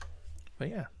 But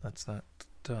yeah, that's that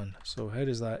done. So how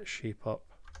does that shape up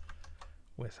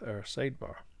with our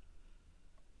sidebar?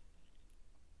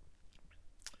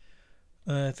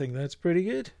 I think that's pretty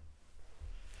good.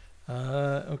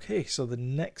 Okay, so the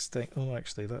next thing, oh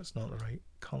actually that's not the right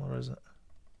color, is it?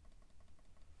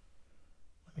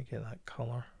 me get that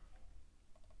color.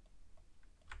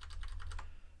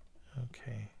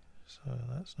 Okay, so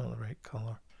that's not the right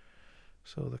color.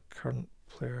 So the current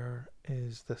player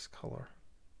is this color.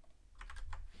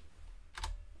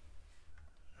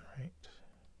 Right.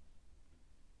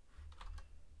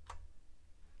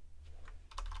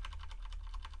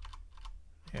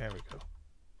 There we go.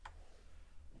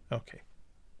 Okay,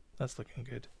 that's looking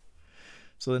good.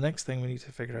 So the next thing we need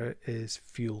to figure out is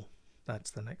fuel.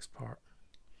 That's the next part.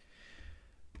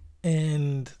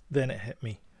 And then it hit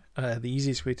me. The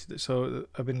easiest way to do, so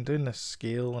I've been doing this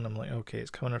scale and I'm like, okay,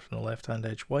 it's coming from the left hand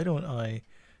edge. Why don't I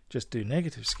just do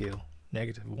negative scale,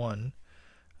 -1,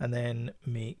 and then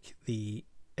make the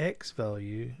X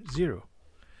value 0.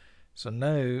 So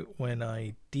now when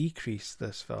I decrease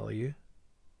this value,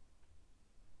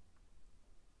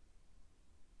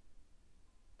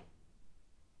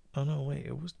 oh no, wait,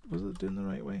 was it doing the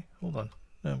right way? Hold on,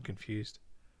 now I'm confused.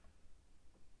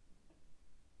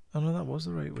 Oh no, that was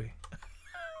the right way.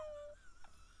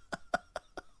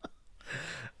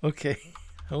 Okay,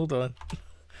 hold on.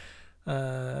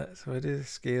 So I did a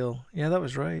scale. Yeah, that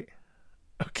was right.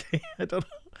 Okay, I don't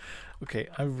know. Okay,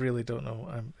 I really don't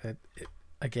know.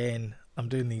 Again, I'm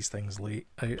doing these things late.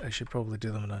 I should probably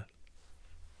do them in a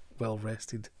well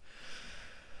rested.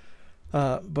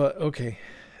 But okay,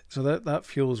 so that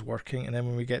fuel is working, and then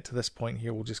when we get to this point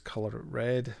here, we'll just color it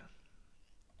red,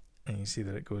 and you see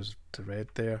that it goes to red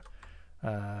there.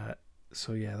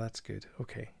 So yeah, that's good.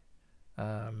 Okay.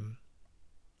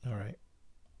 All right.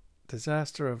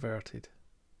 Disaster averted.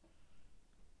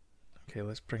 Okay,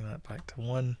 let's bring that back to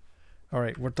 1. All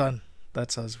right, we're done.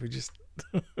 That's us. We just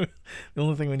the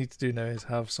only thing we need to do now is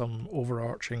have some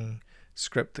overarching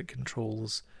script that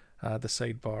controls the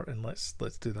sidebar, and let's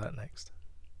do that next.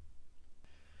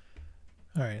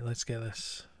 All right, let's get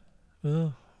this.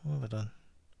 Oh, what have I done?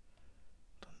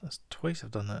 Done this twice. I've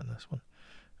done that in this one.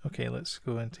 Okay, let's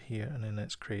go into here and then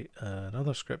let's create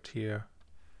another script here.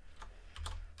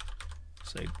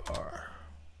 Sidebar.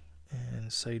 And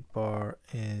sidebar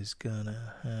is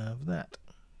gonna have that.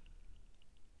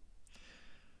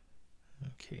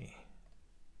 Okay,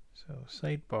 so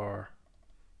sidebar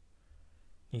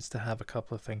needs to have a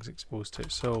couple of things exposed to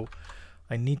it. So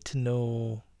I need to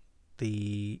know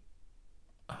the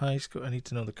high score, I need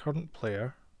to know the current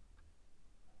player.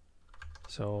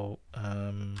 So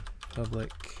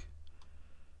public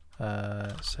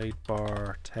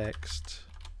sidebar text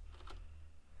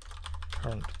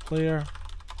current player,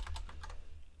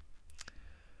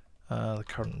 the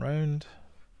current round,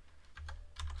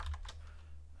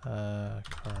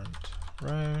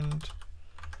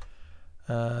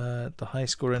 the high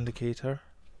score indicator,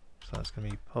 so that's going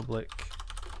to be public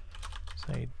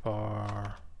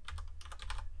sidebar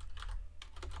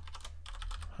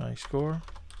high score,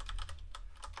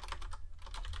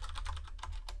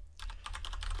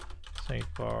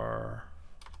 sidebar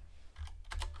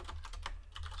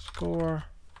score.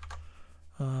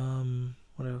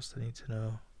 What else do I need to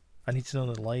know? I need to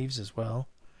know the lives as well.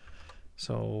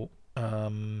 So I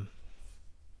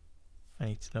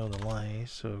need to know the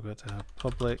lives. So we've got to have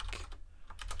public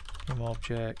game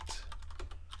object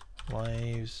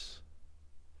lives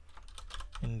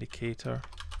indicator.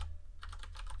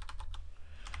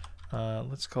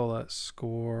 Let's call that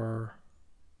score.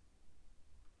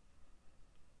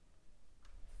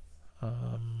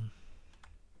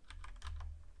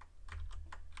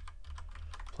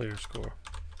 Player score.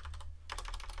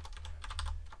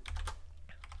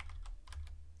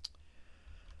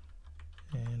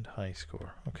 And high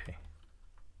score. Okay.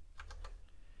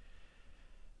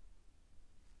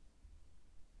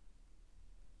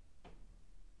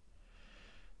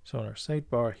 So on our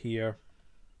sidebar here,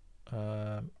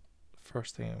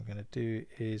 first thing I'm going to do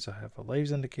is I have a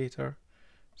lives indicator.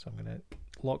 So I'm going to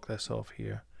lock this off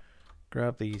here,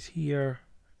 grab these here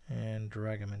and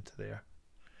drag them into there.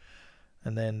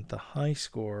 And then the high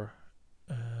score,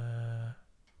 no,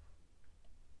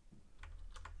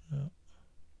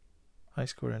 high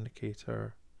score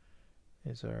indicator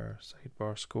is our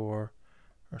sidebar score.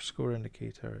 Our score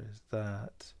indicator is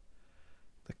that.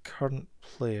 The current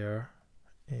player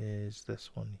is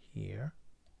this one here.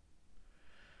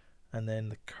 And then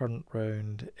the current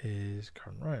round is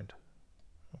current round.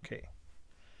 Okay.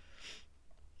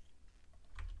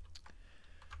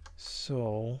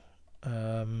 So,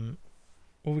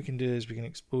 what we can do is we can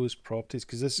expose properties,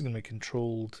 because this is going to be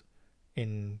controlled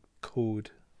in code.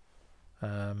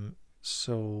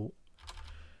 So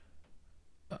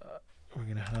we're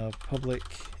going to have public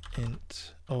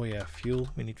int, oh yeah, fuel,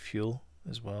 we need fuel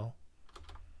as well.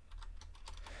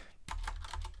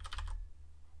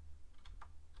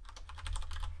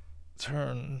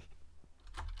 Turn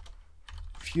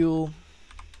fuel,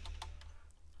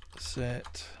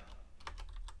 set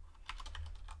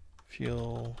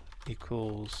fuel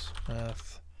equals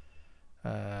math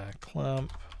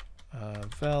clamp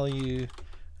value,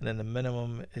 and then the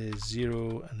minimum is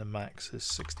 0 and the max is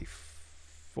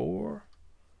 64,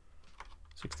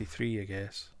 63 I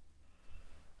guess.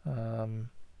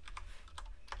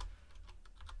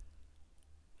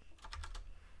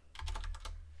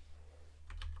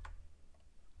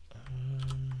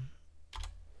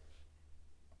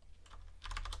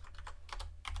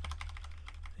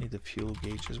 Need the fuel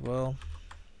gauge as well.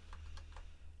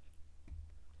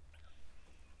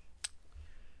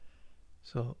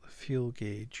 So the fuel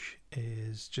gauge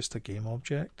is just a game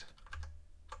object.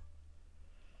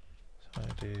 So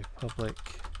I do public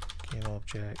game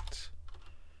object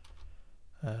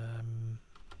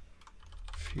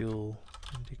fuel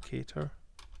indicator.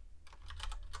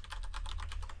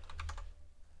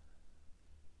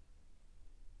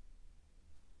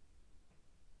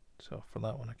 So for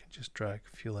that one I can just drag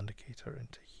fuel indicator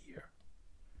into here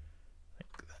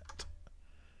like that.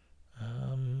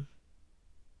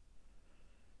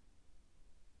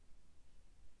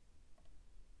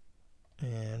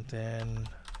 And then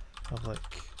public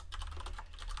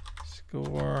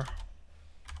score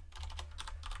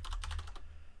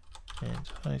and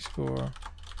high score.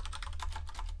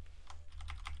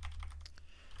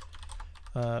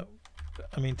 I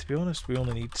mean, to be honest, we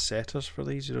only need setters for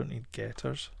these. You don't need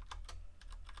getters,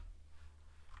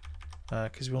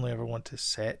 because we only ever want to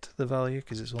set the value,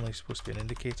 because it's only supposed to be an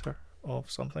indicator of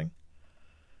something.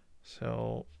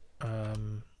 So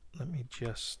let me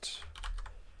just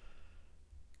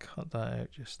cut that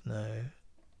out just now.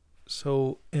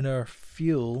 So in our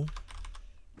fuel,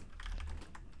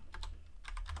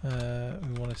 we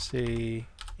want to say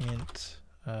int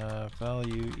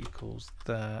value equals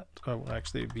that. Oh,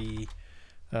 actually it'd be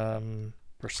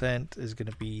percent is going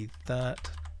to be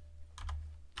that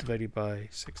divided by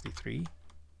 63.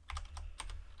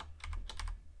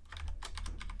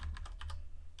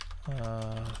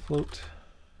 Float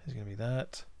is going to be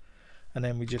that, and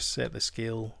then we just set the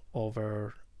scale of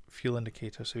our fuel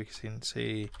indicator, so we can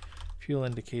say fuel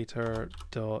indicator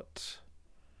dot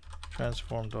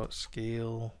transform dot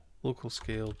scale local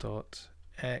scale dot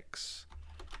x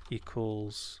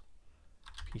equals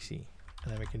PC,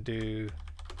 and then we can do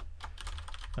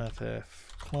mathf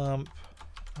clamp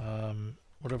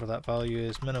whatever that value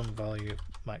is, minimum value,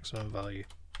 maximum value,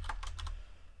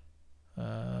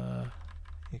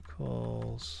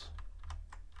 equals,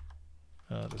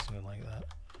 it doesn't go like that,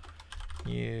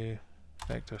 new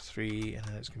vector 3, and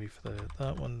then it's going to be for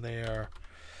that one there,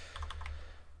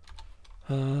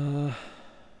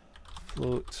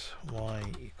 float y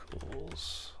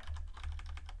equals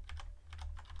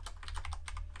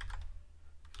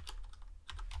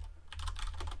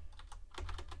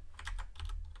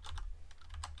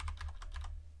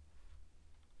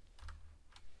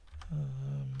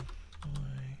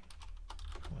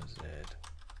z.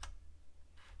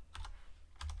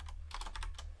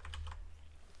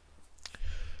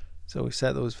 So we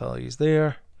set those values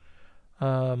there.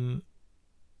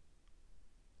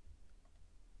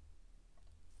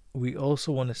 We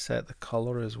also want to set the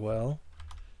color as well.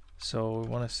 So we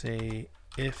want to say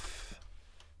if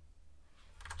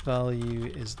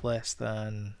value is less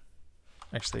than,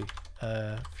 actually,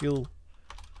 fuel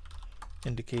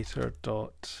indicator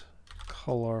dot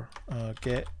color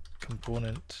get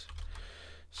component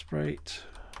sprite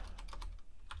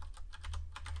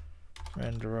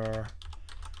renderer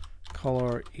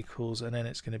color equals, and then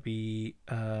it's going to be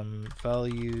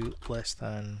value less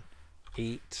than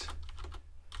 8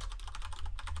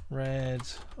 red,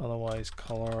 otherwise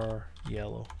color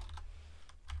yellow.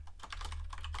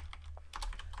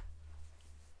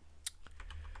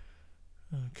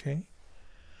 Okay,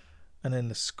 and then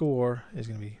the score is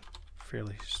going to be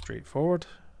fairly straightforward.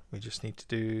 We just need to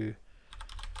do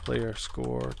player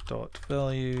score dot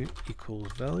value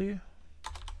equals value,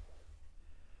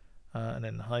 and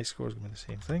then the high score is going to be the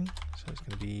same thing. So it's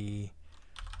going to be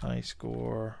high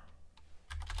score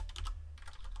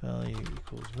value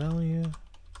equals value.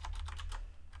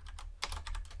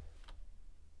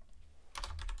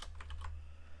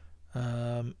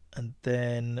 And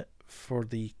then for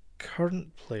the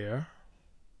current player,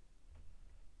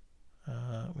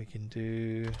 we can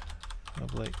do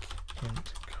public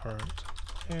int current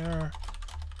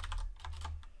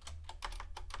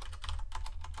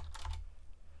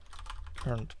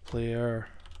player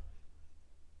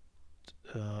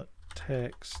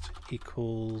text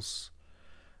equals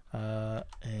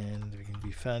and we can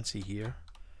be fancy here.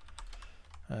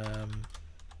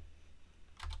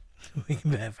 We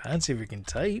can be fancy if we can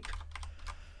type.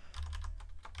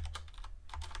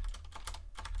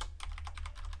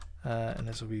 and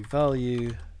this will be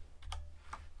value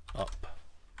up.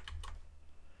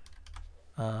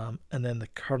 And then the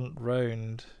current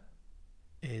round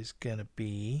is going to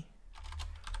be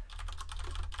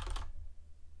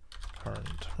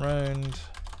current round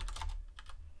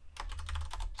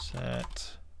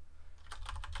set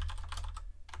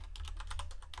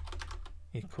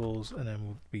equals, and then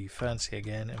we'll be fancy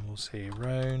again and we'll say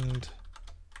round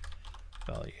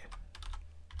value,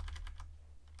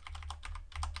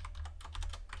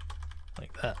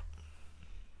 like that,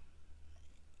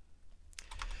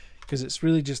 because it's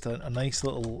really just a nice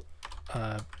little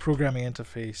programming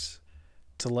interface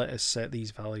to let us set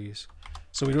these values.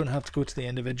 So we don't have to go to the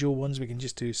individual ones, we can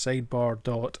just do sidebar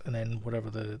dot and then whatever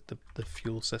the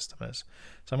fuel system is.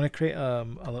 So I'm going to create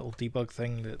a little debug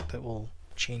thing that will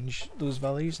change those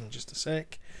values in just a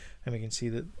sec, and we can see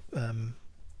that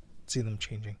see them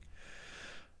changing.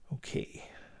 Okay,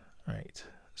 right,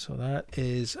 so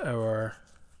that's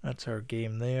our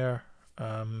game there.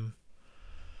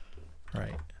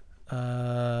 Right,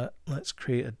 let's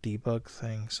create a debug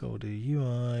thing. So do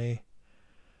UI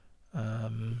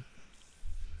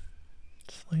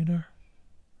slider.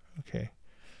 Okay,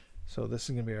 so this is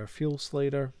going to be our fuel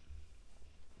slider.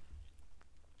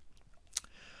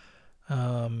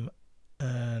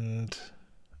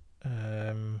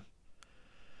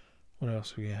 What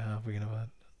else we have? We're gonna have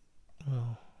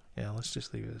well, yeah, let's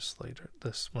just leave it as slider.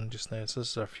 This one just now. So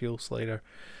this is our fuel slider.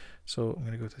 So I'm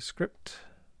gonna go to script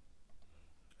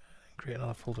and create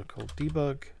another folder called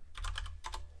debug.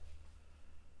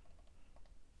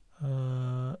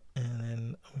 And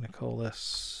then I'm going to call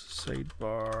this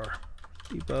sidebar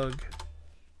debug,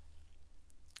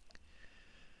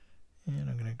 and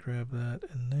I'm going to grab that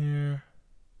in there.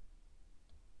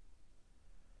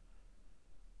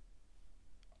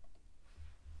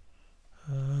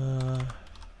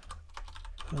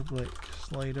 Public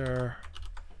slider.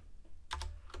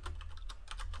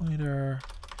 Oh yeah,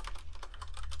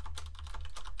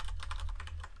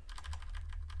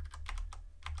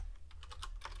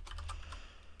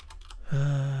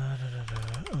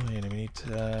 we need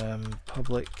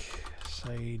public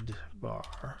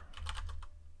sidebar.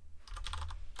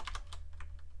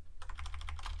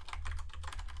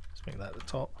 Let's make that the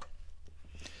top.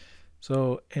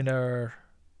 So in our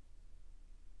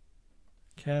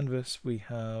canvas we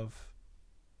have,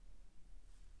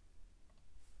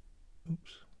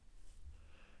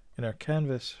 in our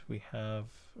canvas we have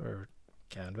our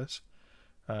canvas.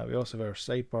 We also have our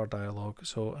sidebar dialog,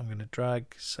 so I'm going to drag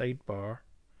sidebar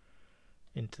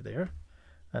into there,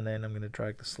 and then I'm going to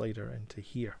drag the slider into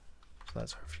here. So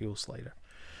that's our fuel slider.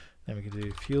 Then we can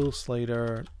do fuel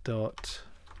slider dot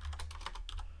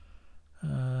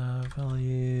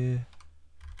value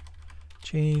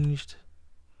changed,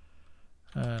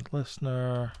 add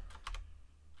listener,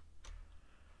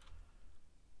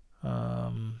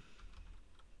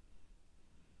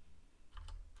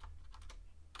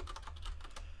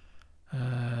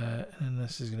 and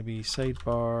this is going to be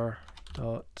sidebar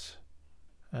dot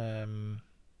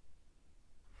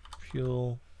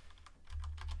fuel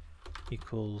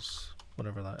equals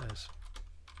whatever that is.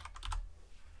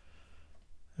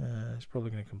 It's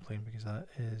probably going to complain because that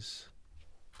is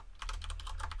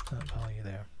that value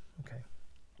there. Okay.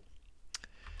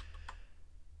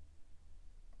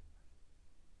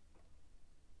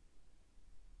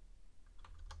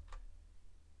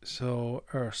 So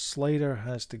our slider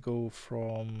has to go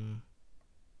from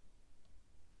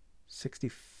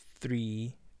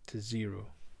 63 to 0.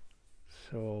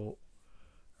 So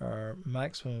our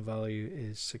maximum value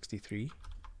is 63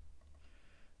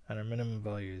 and our minimum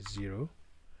value is 0.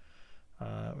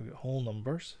 We've got whole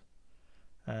numbers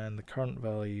and the current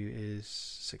value is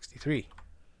 63.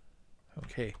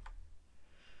 Okay.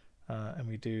 And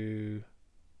we do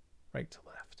right to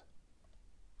left.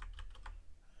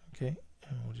 Okay.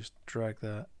 And we'll just drag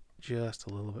that just a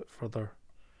little bit further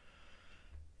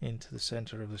into the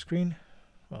center of the screen.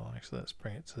 Well, actually, let's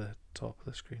bring it to the top of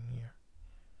the screen here,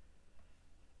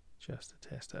 just to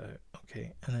test it out.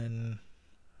 Okay, and then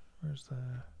where's the?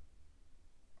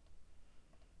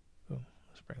 Oh,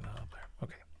 let's bring that up there.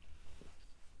 Okay.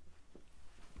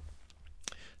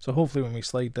 So hopefully, when we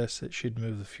slide this, it should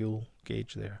move the fuel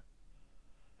gauge there.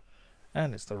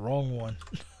 And it's the wrong one.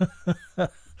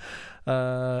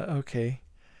 Okay.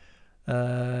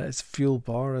 It's fuel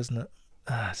bar, isn't it?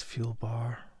 It's fuel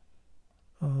bar.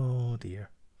 Oh dear.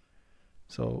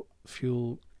 So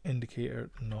fuel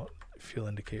indicator, not fuel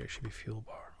indicator, should be fuel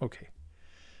bar. Okay.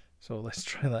 So let's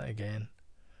try that again.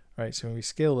 Right, so when we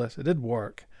scale this, it did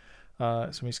work.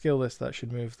 So when we scale this, that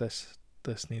should move this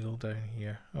needle down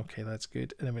here. Okay, that's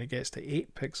good. And then when it gets to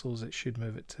 8 pixels, it should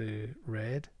move it to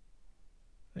red.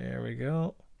 There we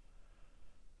go.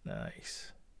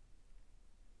 Nice.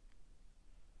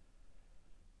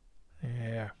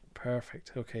 Yeah,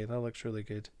 perfect. Okay, that looks really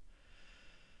good.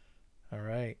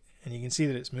 Alright, and you can see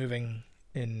that it's moving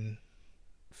in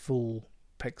full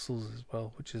pixels as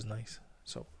well, which is nice.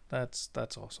 So that's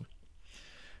awesome.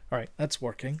 Alright, that's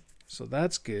working. So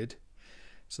that's good.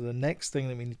 So the next thing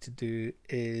that we need to do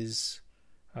is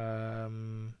update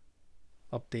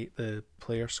the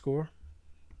player score.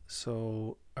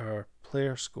 So our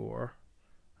player score,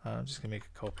 I'm just going to make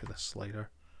a copy of this slider.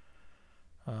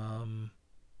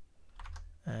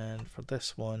 And for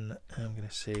this one, I'm going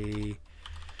to say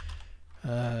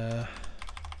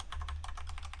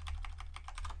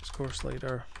score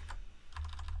slider.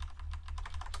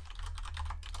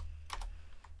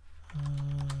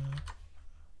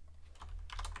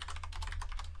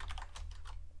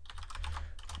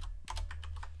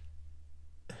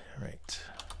 Right.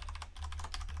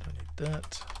 Don't need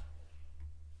that.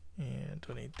 And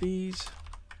don't need these.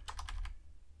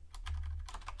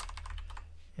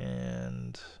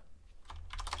 And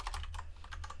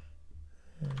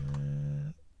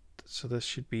so this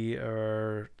should be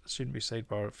our, this shouldn't be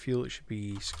sidebar fuel, it should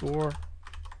be score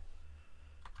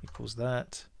equals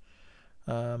that.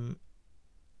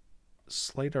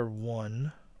 Slider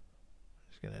 1,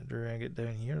 just gonna drag it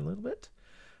down here a little bit.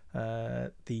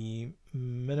 The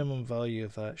minimum value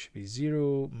of that should be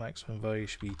 0, maximum value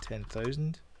should be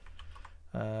 10,000.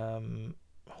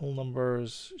 Whole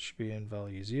numbers should be in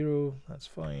value 0, that's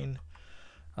fine.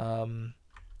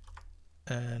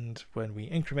 And when we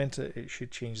increment it, it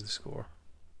should change the score.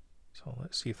 So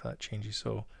let's see if that changes.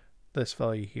 So this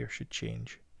value here should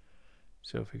change.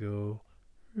 So if we go,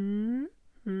 no,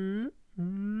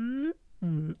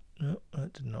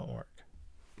 that did not work.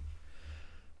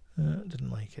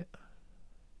 Didn't like it.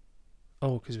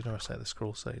 Oh, because we never set the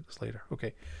scroll size slider.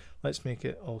 Okay, let's make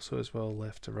it also as well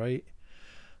left to right.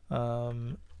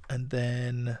 And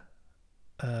then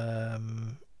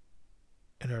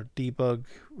in our debug,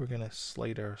 we're going to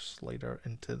slide our slider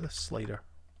into the slider.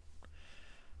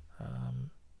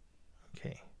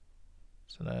 Okay,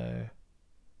 so now,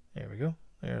 there we go.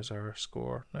 There's our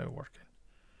score now working.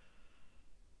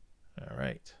 All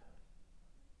right.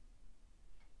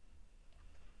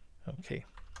 Okay,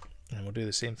 and we'll do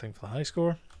the same thing for the high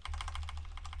score.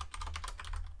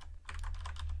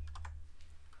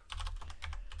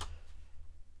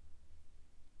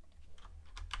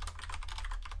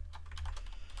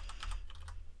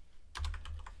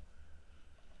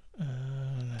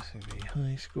 This would be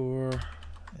high score.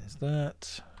 Is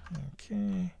that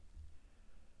okay?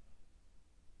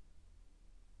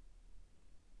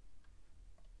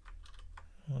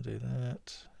 We'll do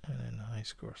that, and then high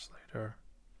score slider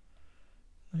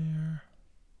there.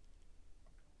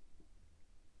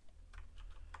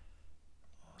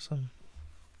 Awesome.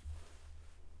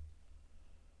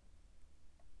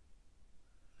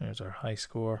 There's our high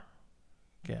score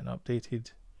getting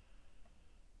updated.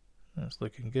 That's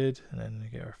looking good. And then we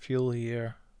get our fuel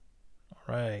here.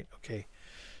 Alright, okay.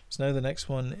 So now the next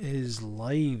one is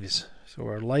lives. So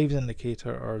our lives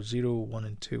indicator are 0, 1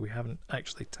 and 2. We haven't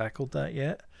actually tackled that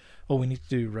yet. Oh, we need to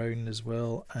do round as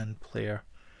well and player.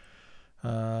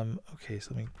 Okay,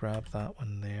 so let me grab that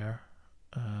one there.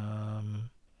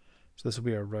 So this will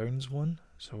be our rounds one.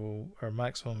 So our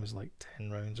maximum is like 10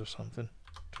 rounds or something.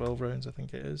 12 rounds I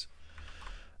think it is.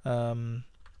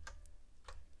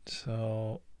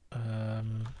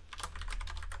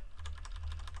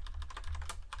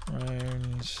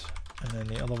 Rounds, and then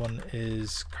the other one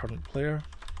is current player.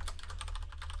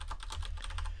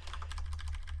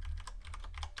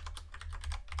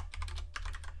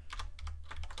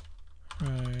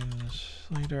 Rounds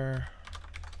slider,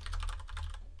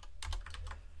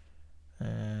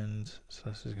 and so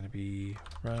this is going to be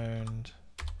round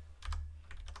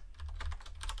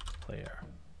player.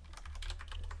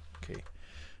 Okay,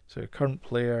 so current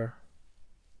player.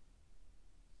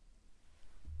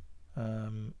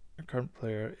 Our current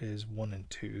player is 1 and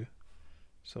 2,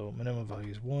 so minimum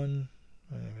value is 1,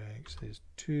 minimum value is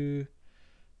 2,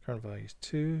 current value is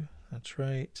 2, that's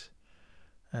right.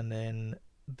 And then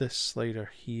this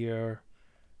slider here,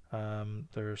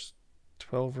 there's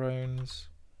 12 rounds,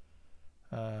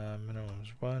 minimum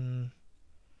is 1,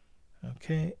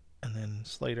 okay, and then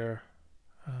slider,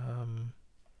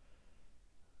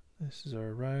 this is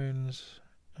our rounds,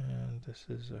 and this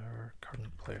is our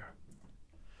current player.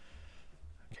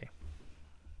 Okay,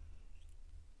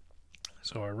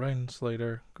 so our round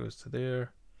slider goes to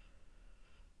there.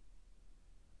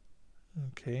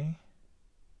 Okay.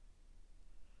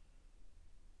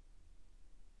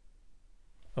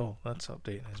 Oh, that's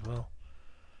updating as well.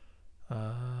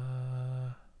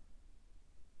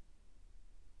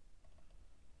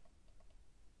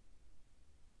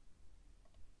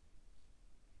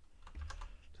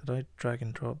 Did I drag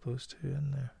and drop those two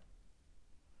in there?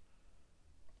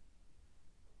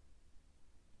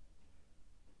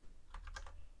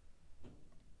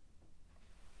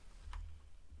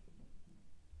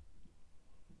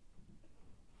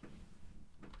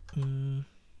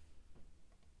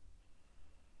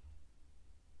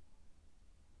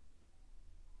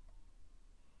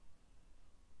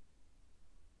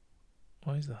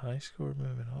 Why is the high score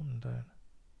moving up and down?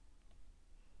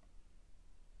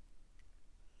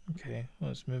 Okay,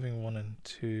 well it's moving 1 and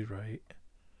 2 right.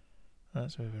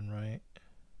 That's moving right.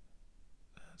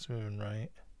 That's moving right.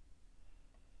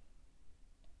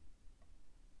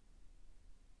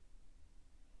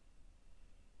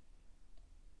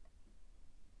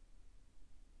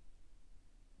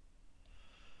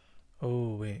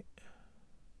 Oh wait.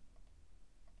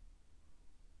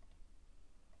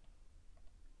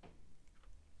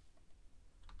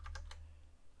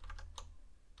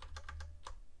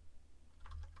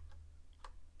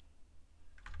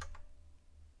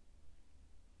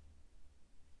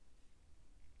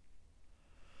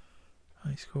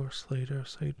 High score slider,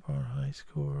 sidebar, high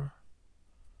score.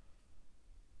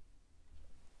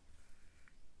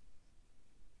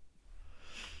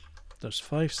 There's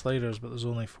 5 sliders, but there's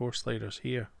only 4 sliders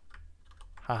here.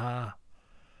 Haha.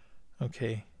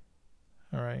 Okay.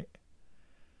 Alright.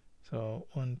 So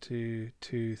 1, 2,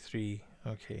 2, 3.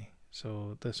 Okay.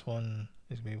 So this one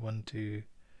is going to be 1, 2,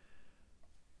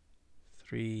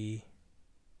 3,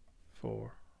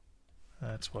 4.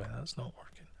 That's why that's not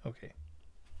working. Okay.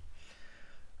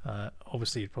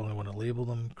 Obviously you'd probably want to label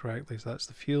them correctly. So that's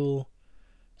the fuel,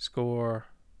 score,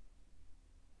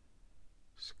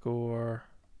 score,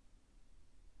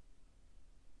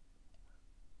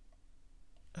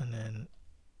 and then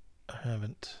I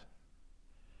haven't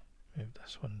moved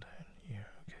this one down here.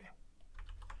 Okay.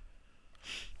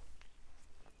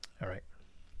 All right.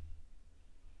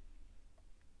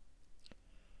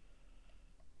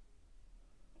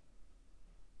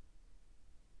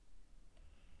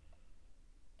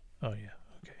 Oh yeah,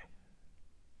 okay.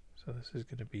 So this is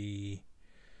going to be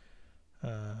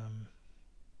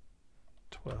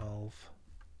 12.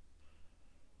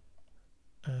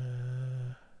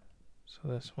 So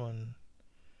this one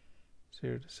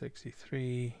 0 to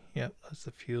 63. Yep, that's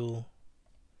the fuel.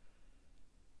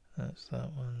 That's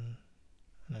that one.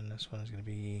 And then this one is going to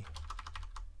be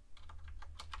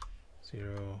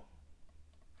 0,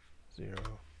 0.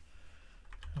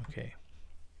 Okay.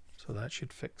 So that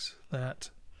should fix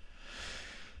that.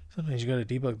 Sometimes you got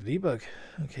to debug the debug.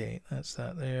 Okay, that's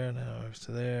that there. Now it moves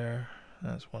to there.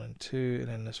 That's 1 and 2, and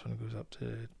then this one goes up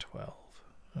to 12.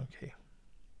 Okay.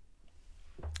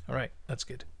 All right, that's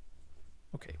good.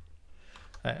 Okay.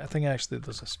 I think actually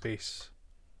there's a space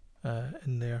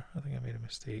in there. I think I made a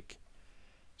mistake.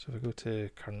 So if I go to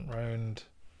current round,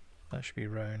 that should be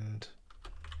round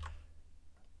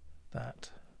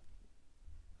that.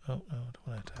 Oh no, I don't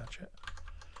want to attach it.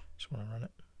 Just want to run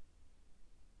it.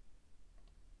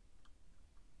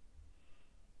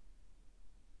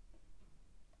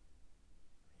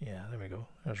 Yeah, there we go.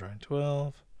 There's round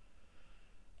 12.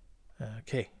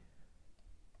 Okay.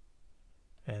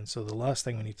 And so the last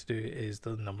thing we need to do is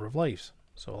the number of lives.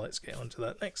 So let's get on to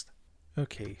that next.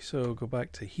 Okay, so go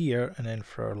back to here, and then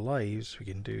for our lives, we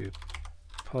can do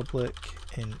public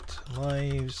int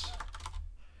lives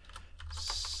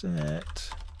set.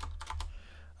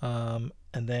 And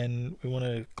then we want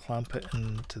to clamp it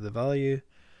into the value.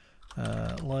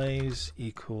 Lives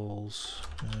equals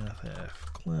f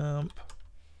clamp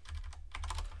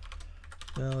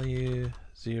value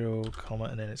 0, comma,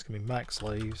 and then it's going to be max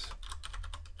lives.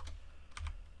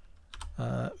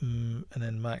 And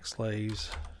then max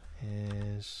lives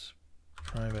is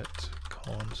private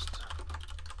const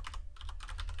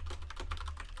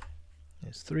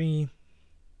is 3.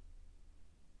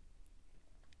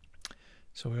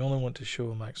 So we only want to show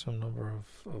a maximum number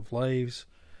of lives,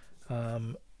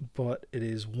 but it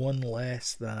is 1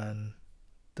 less than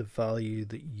the value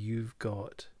that you've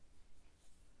got.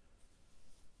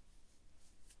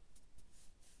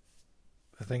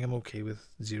 I think I'm okay with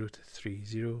 0 to 3.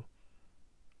 0,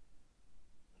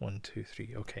 1, 2,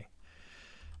 3. Okay.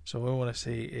 So what I want to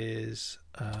say is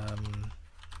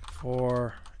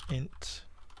for int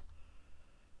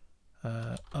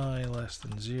I less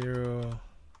than 0,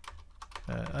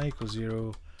 I equals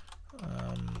 0,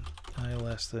 I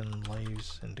less than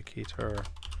lives indicator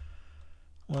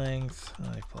length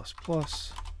I plus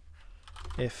plus,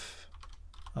 if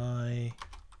I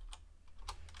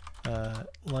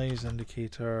lives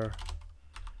indicator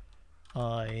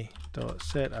I dot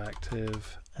set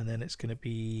active, and then it's going to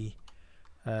be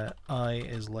I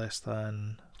is less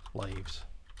than lives.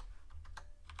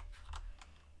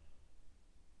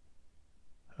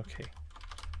 Okay.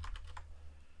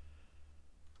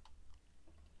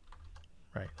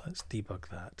 Right, let's debug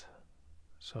that.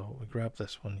 So we grab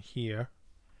this one here.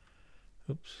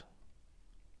 Oops.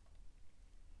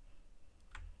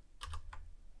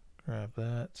 Grab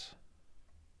that.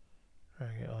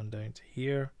 Drag it on down to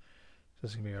here. So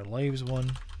this is going to be our lives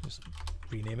one. Just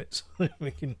rename it so that we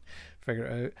can figure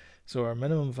it out. So our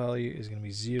minimum value is going to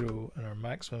be 0 and our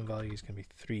maximum value is going to be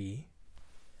 3.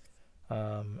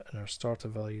 And our starter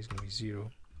value is going to be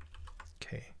 0.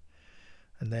 Okay.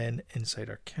 And then inside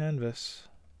our canvas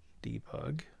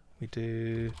debug, we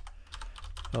do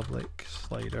public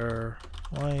slider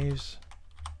lives.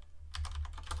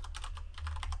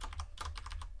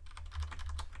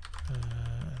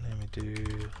 And then we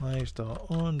do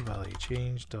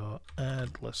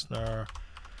lives.onValueChange.add listener.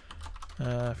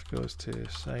 If it goes to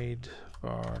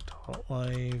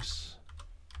sidebar.lives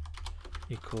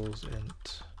equals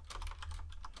int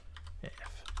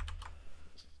f.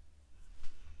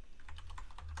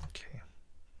 Okay.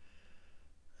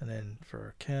 And then for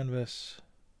our canvas,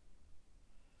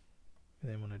 we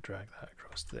then want to drag that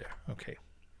across there. Okay.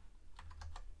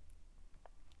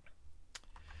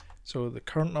 So the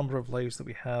current number of lives that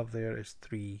we have there is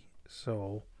 3.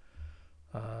 So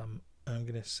I'm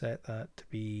going to set that to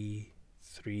be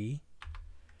 3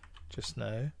 just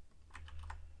now.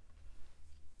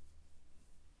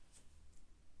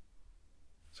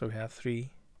 So we have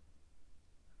 3,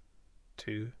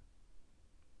 2,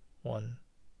 1,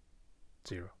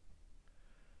 0.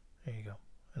 There you go.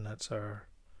 And that's our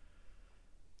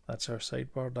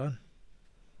sidebar done.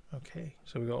 Okay,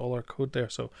 so we got all our code there.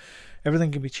 So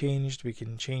everything can be changed. We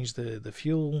can change the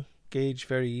fuel gauge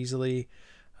very easily.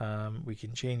 We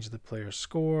can change the player's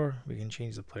score. We can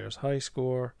change the player's high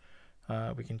score.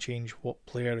 We can change what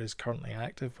player is currently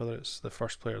active, whether it's the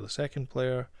first player or the second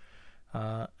player.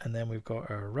 And then we've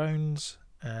got our rounds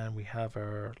and we have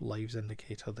our lives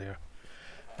indicator there.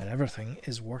 And everything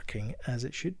is working as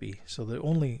it should be. So the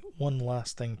only one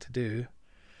last thing to do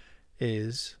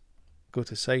is go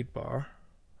to sidebar,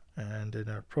 and in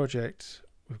our project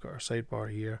we've got our sidebar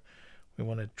here. We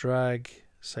want to drag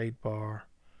sidebar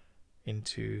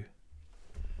into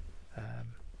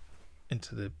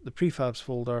the prefabs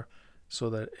folder so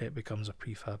that it becomes a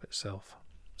prefab itself.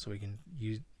 So we can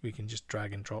just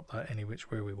drag and drop that any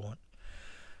which way we want.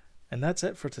 And that's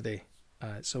it for today.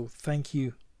 So thank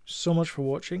you so much for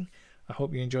watching. I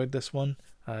hope you enjoyed this one.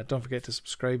 Don't forget to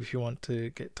subscribe if you want to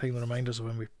get timely reminders of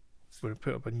when we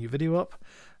put up a new video up.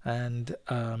 And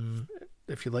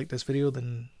if you like this video,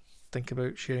 then think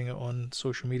about sharing it on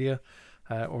social media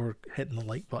or hitting the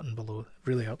like button below. It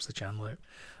really helps the channel out.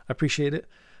 I appreciate it.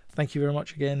 Thank you very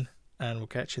much again, and we'll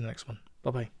catch you in the next one.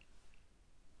 Bye bye.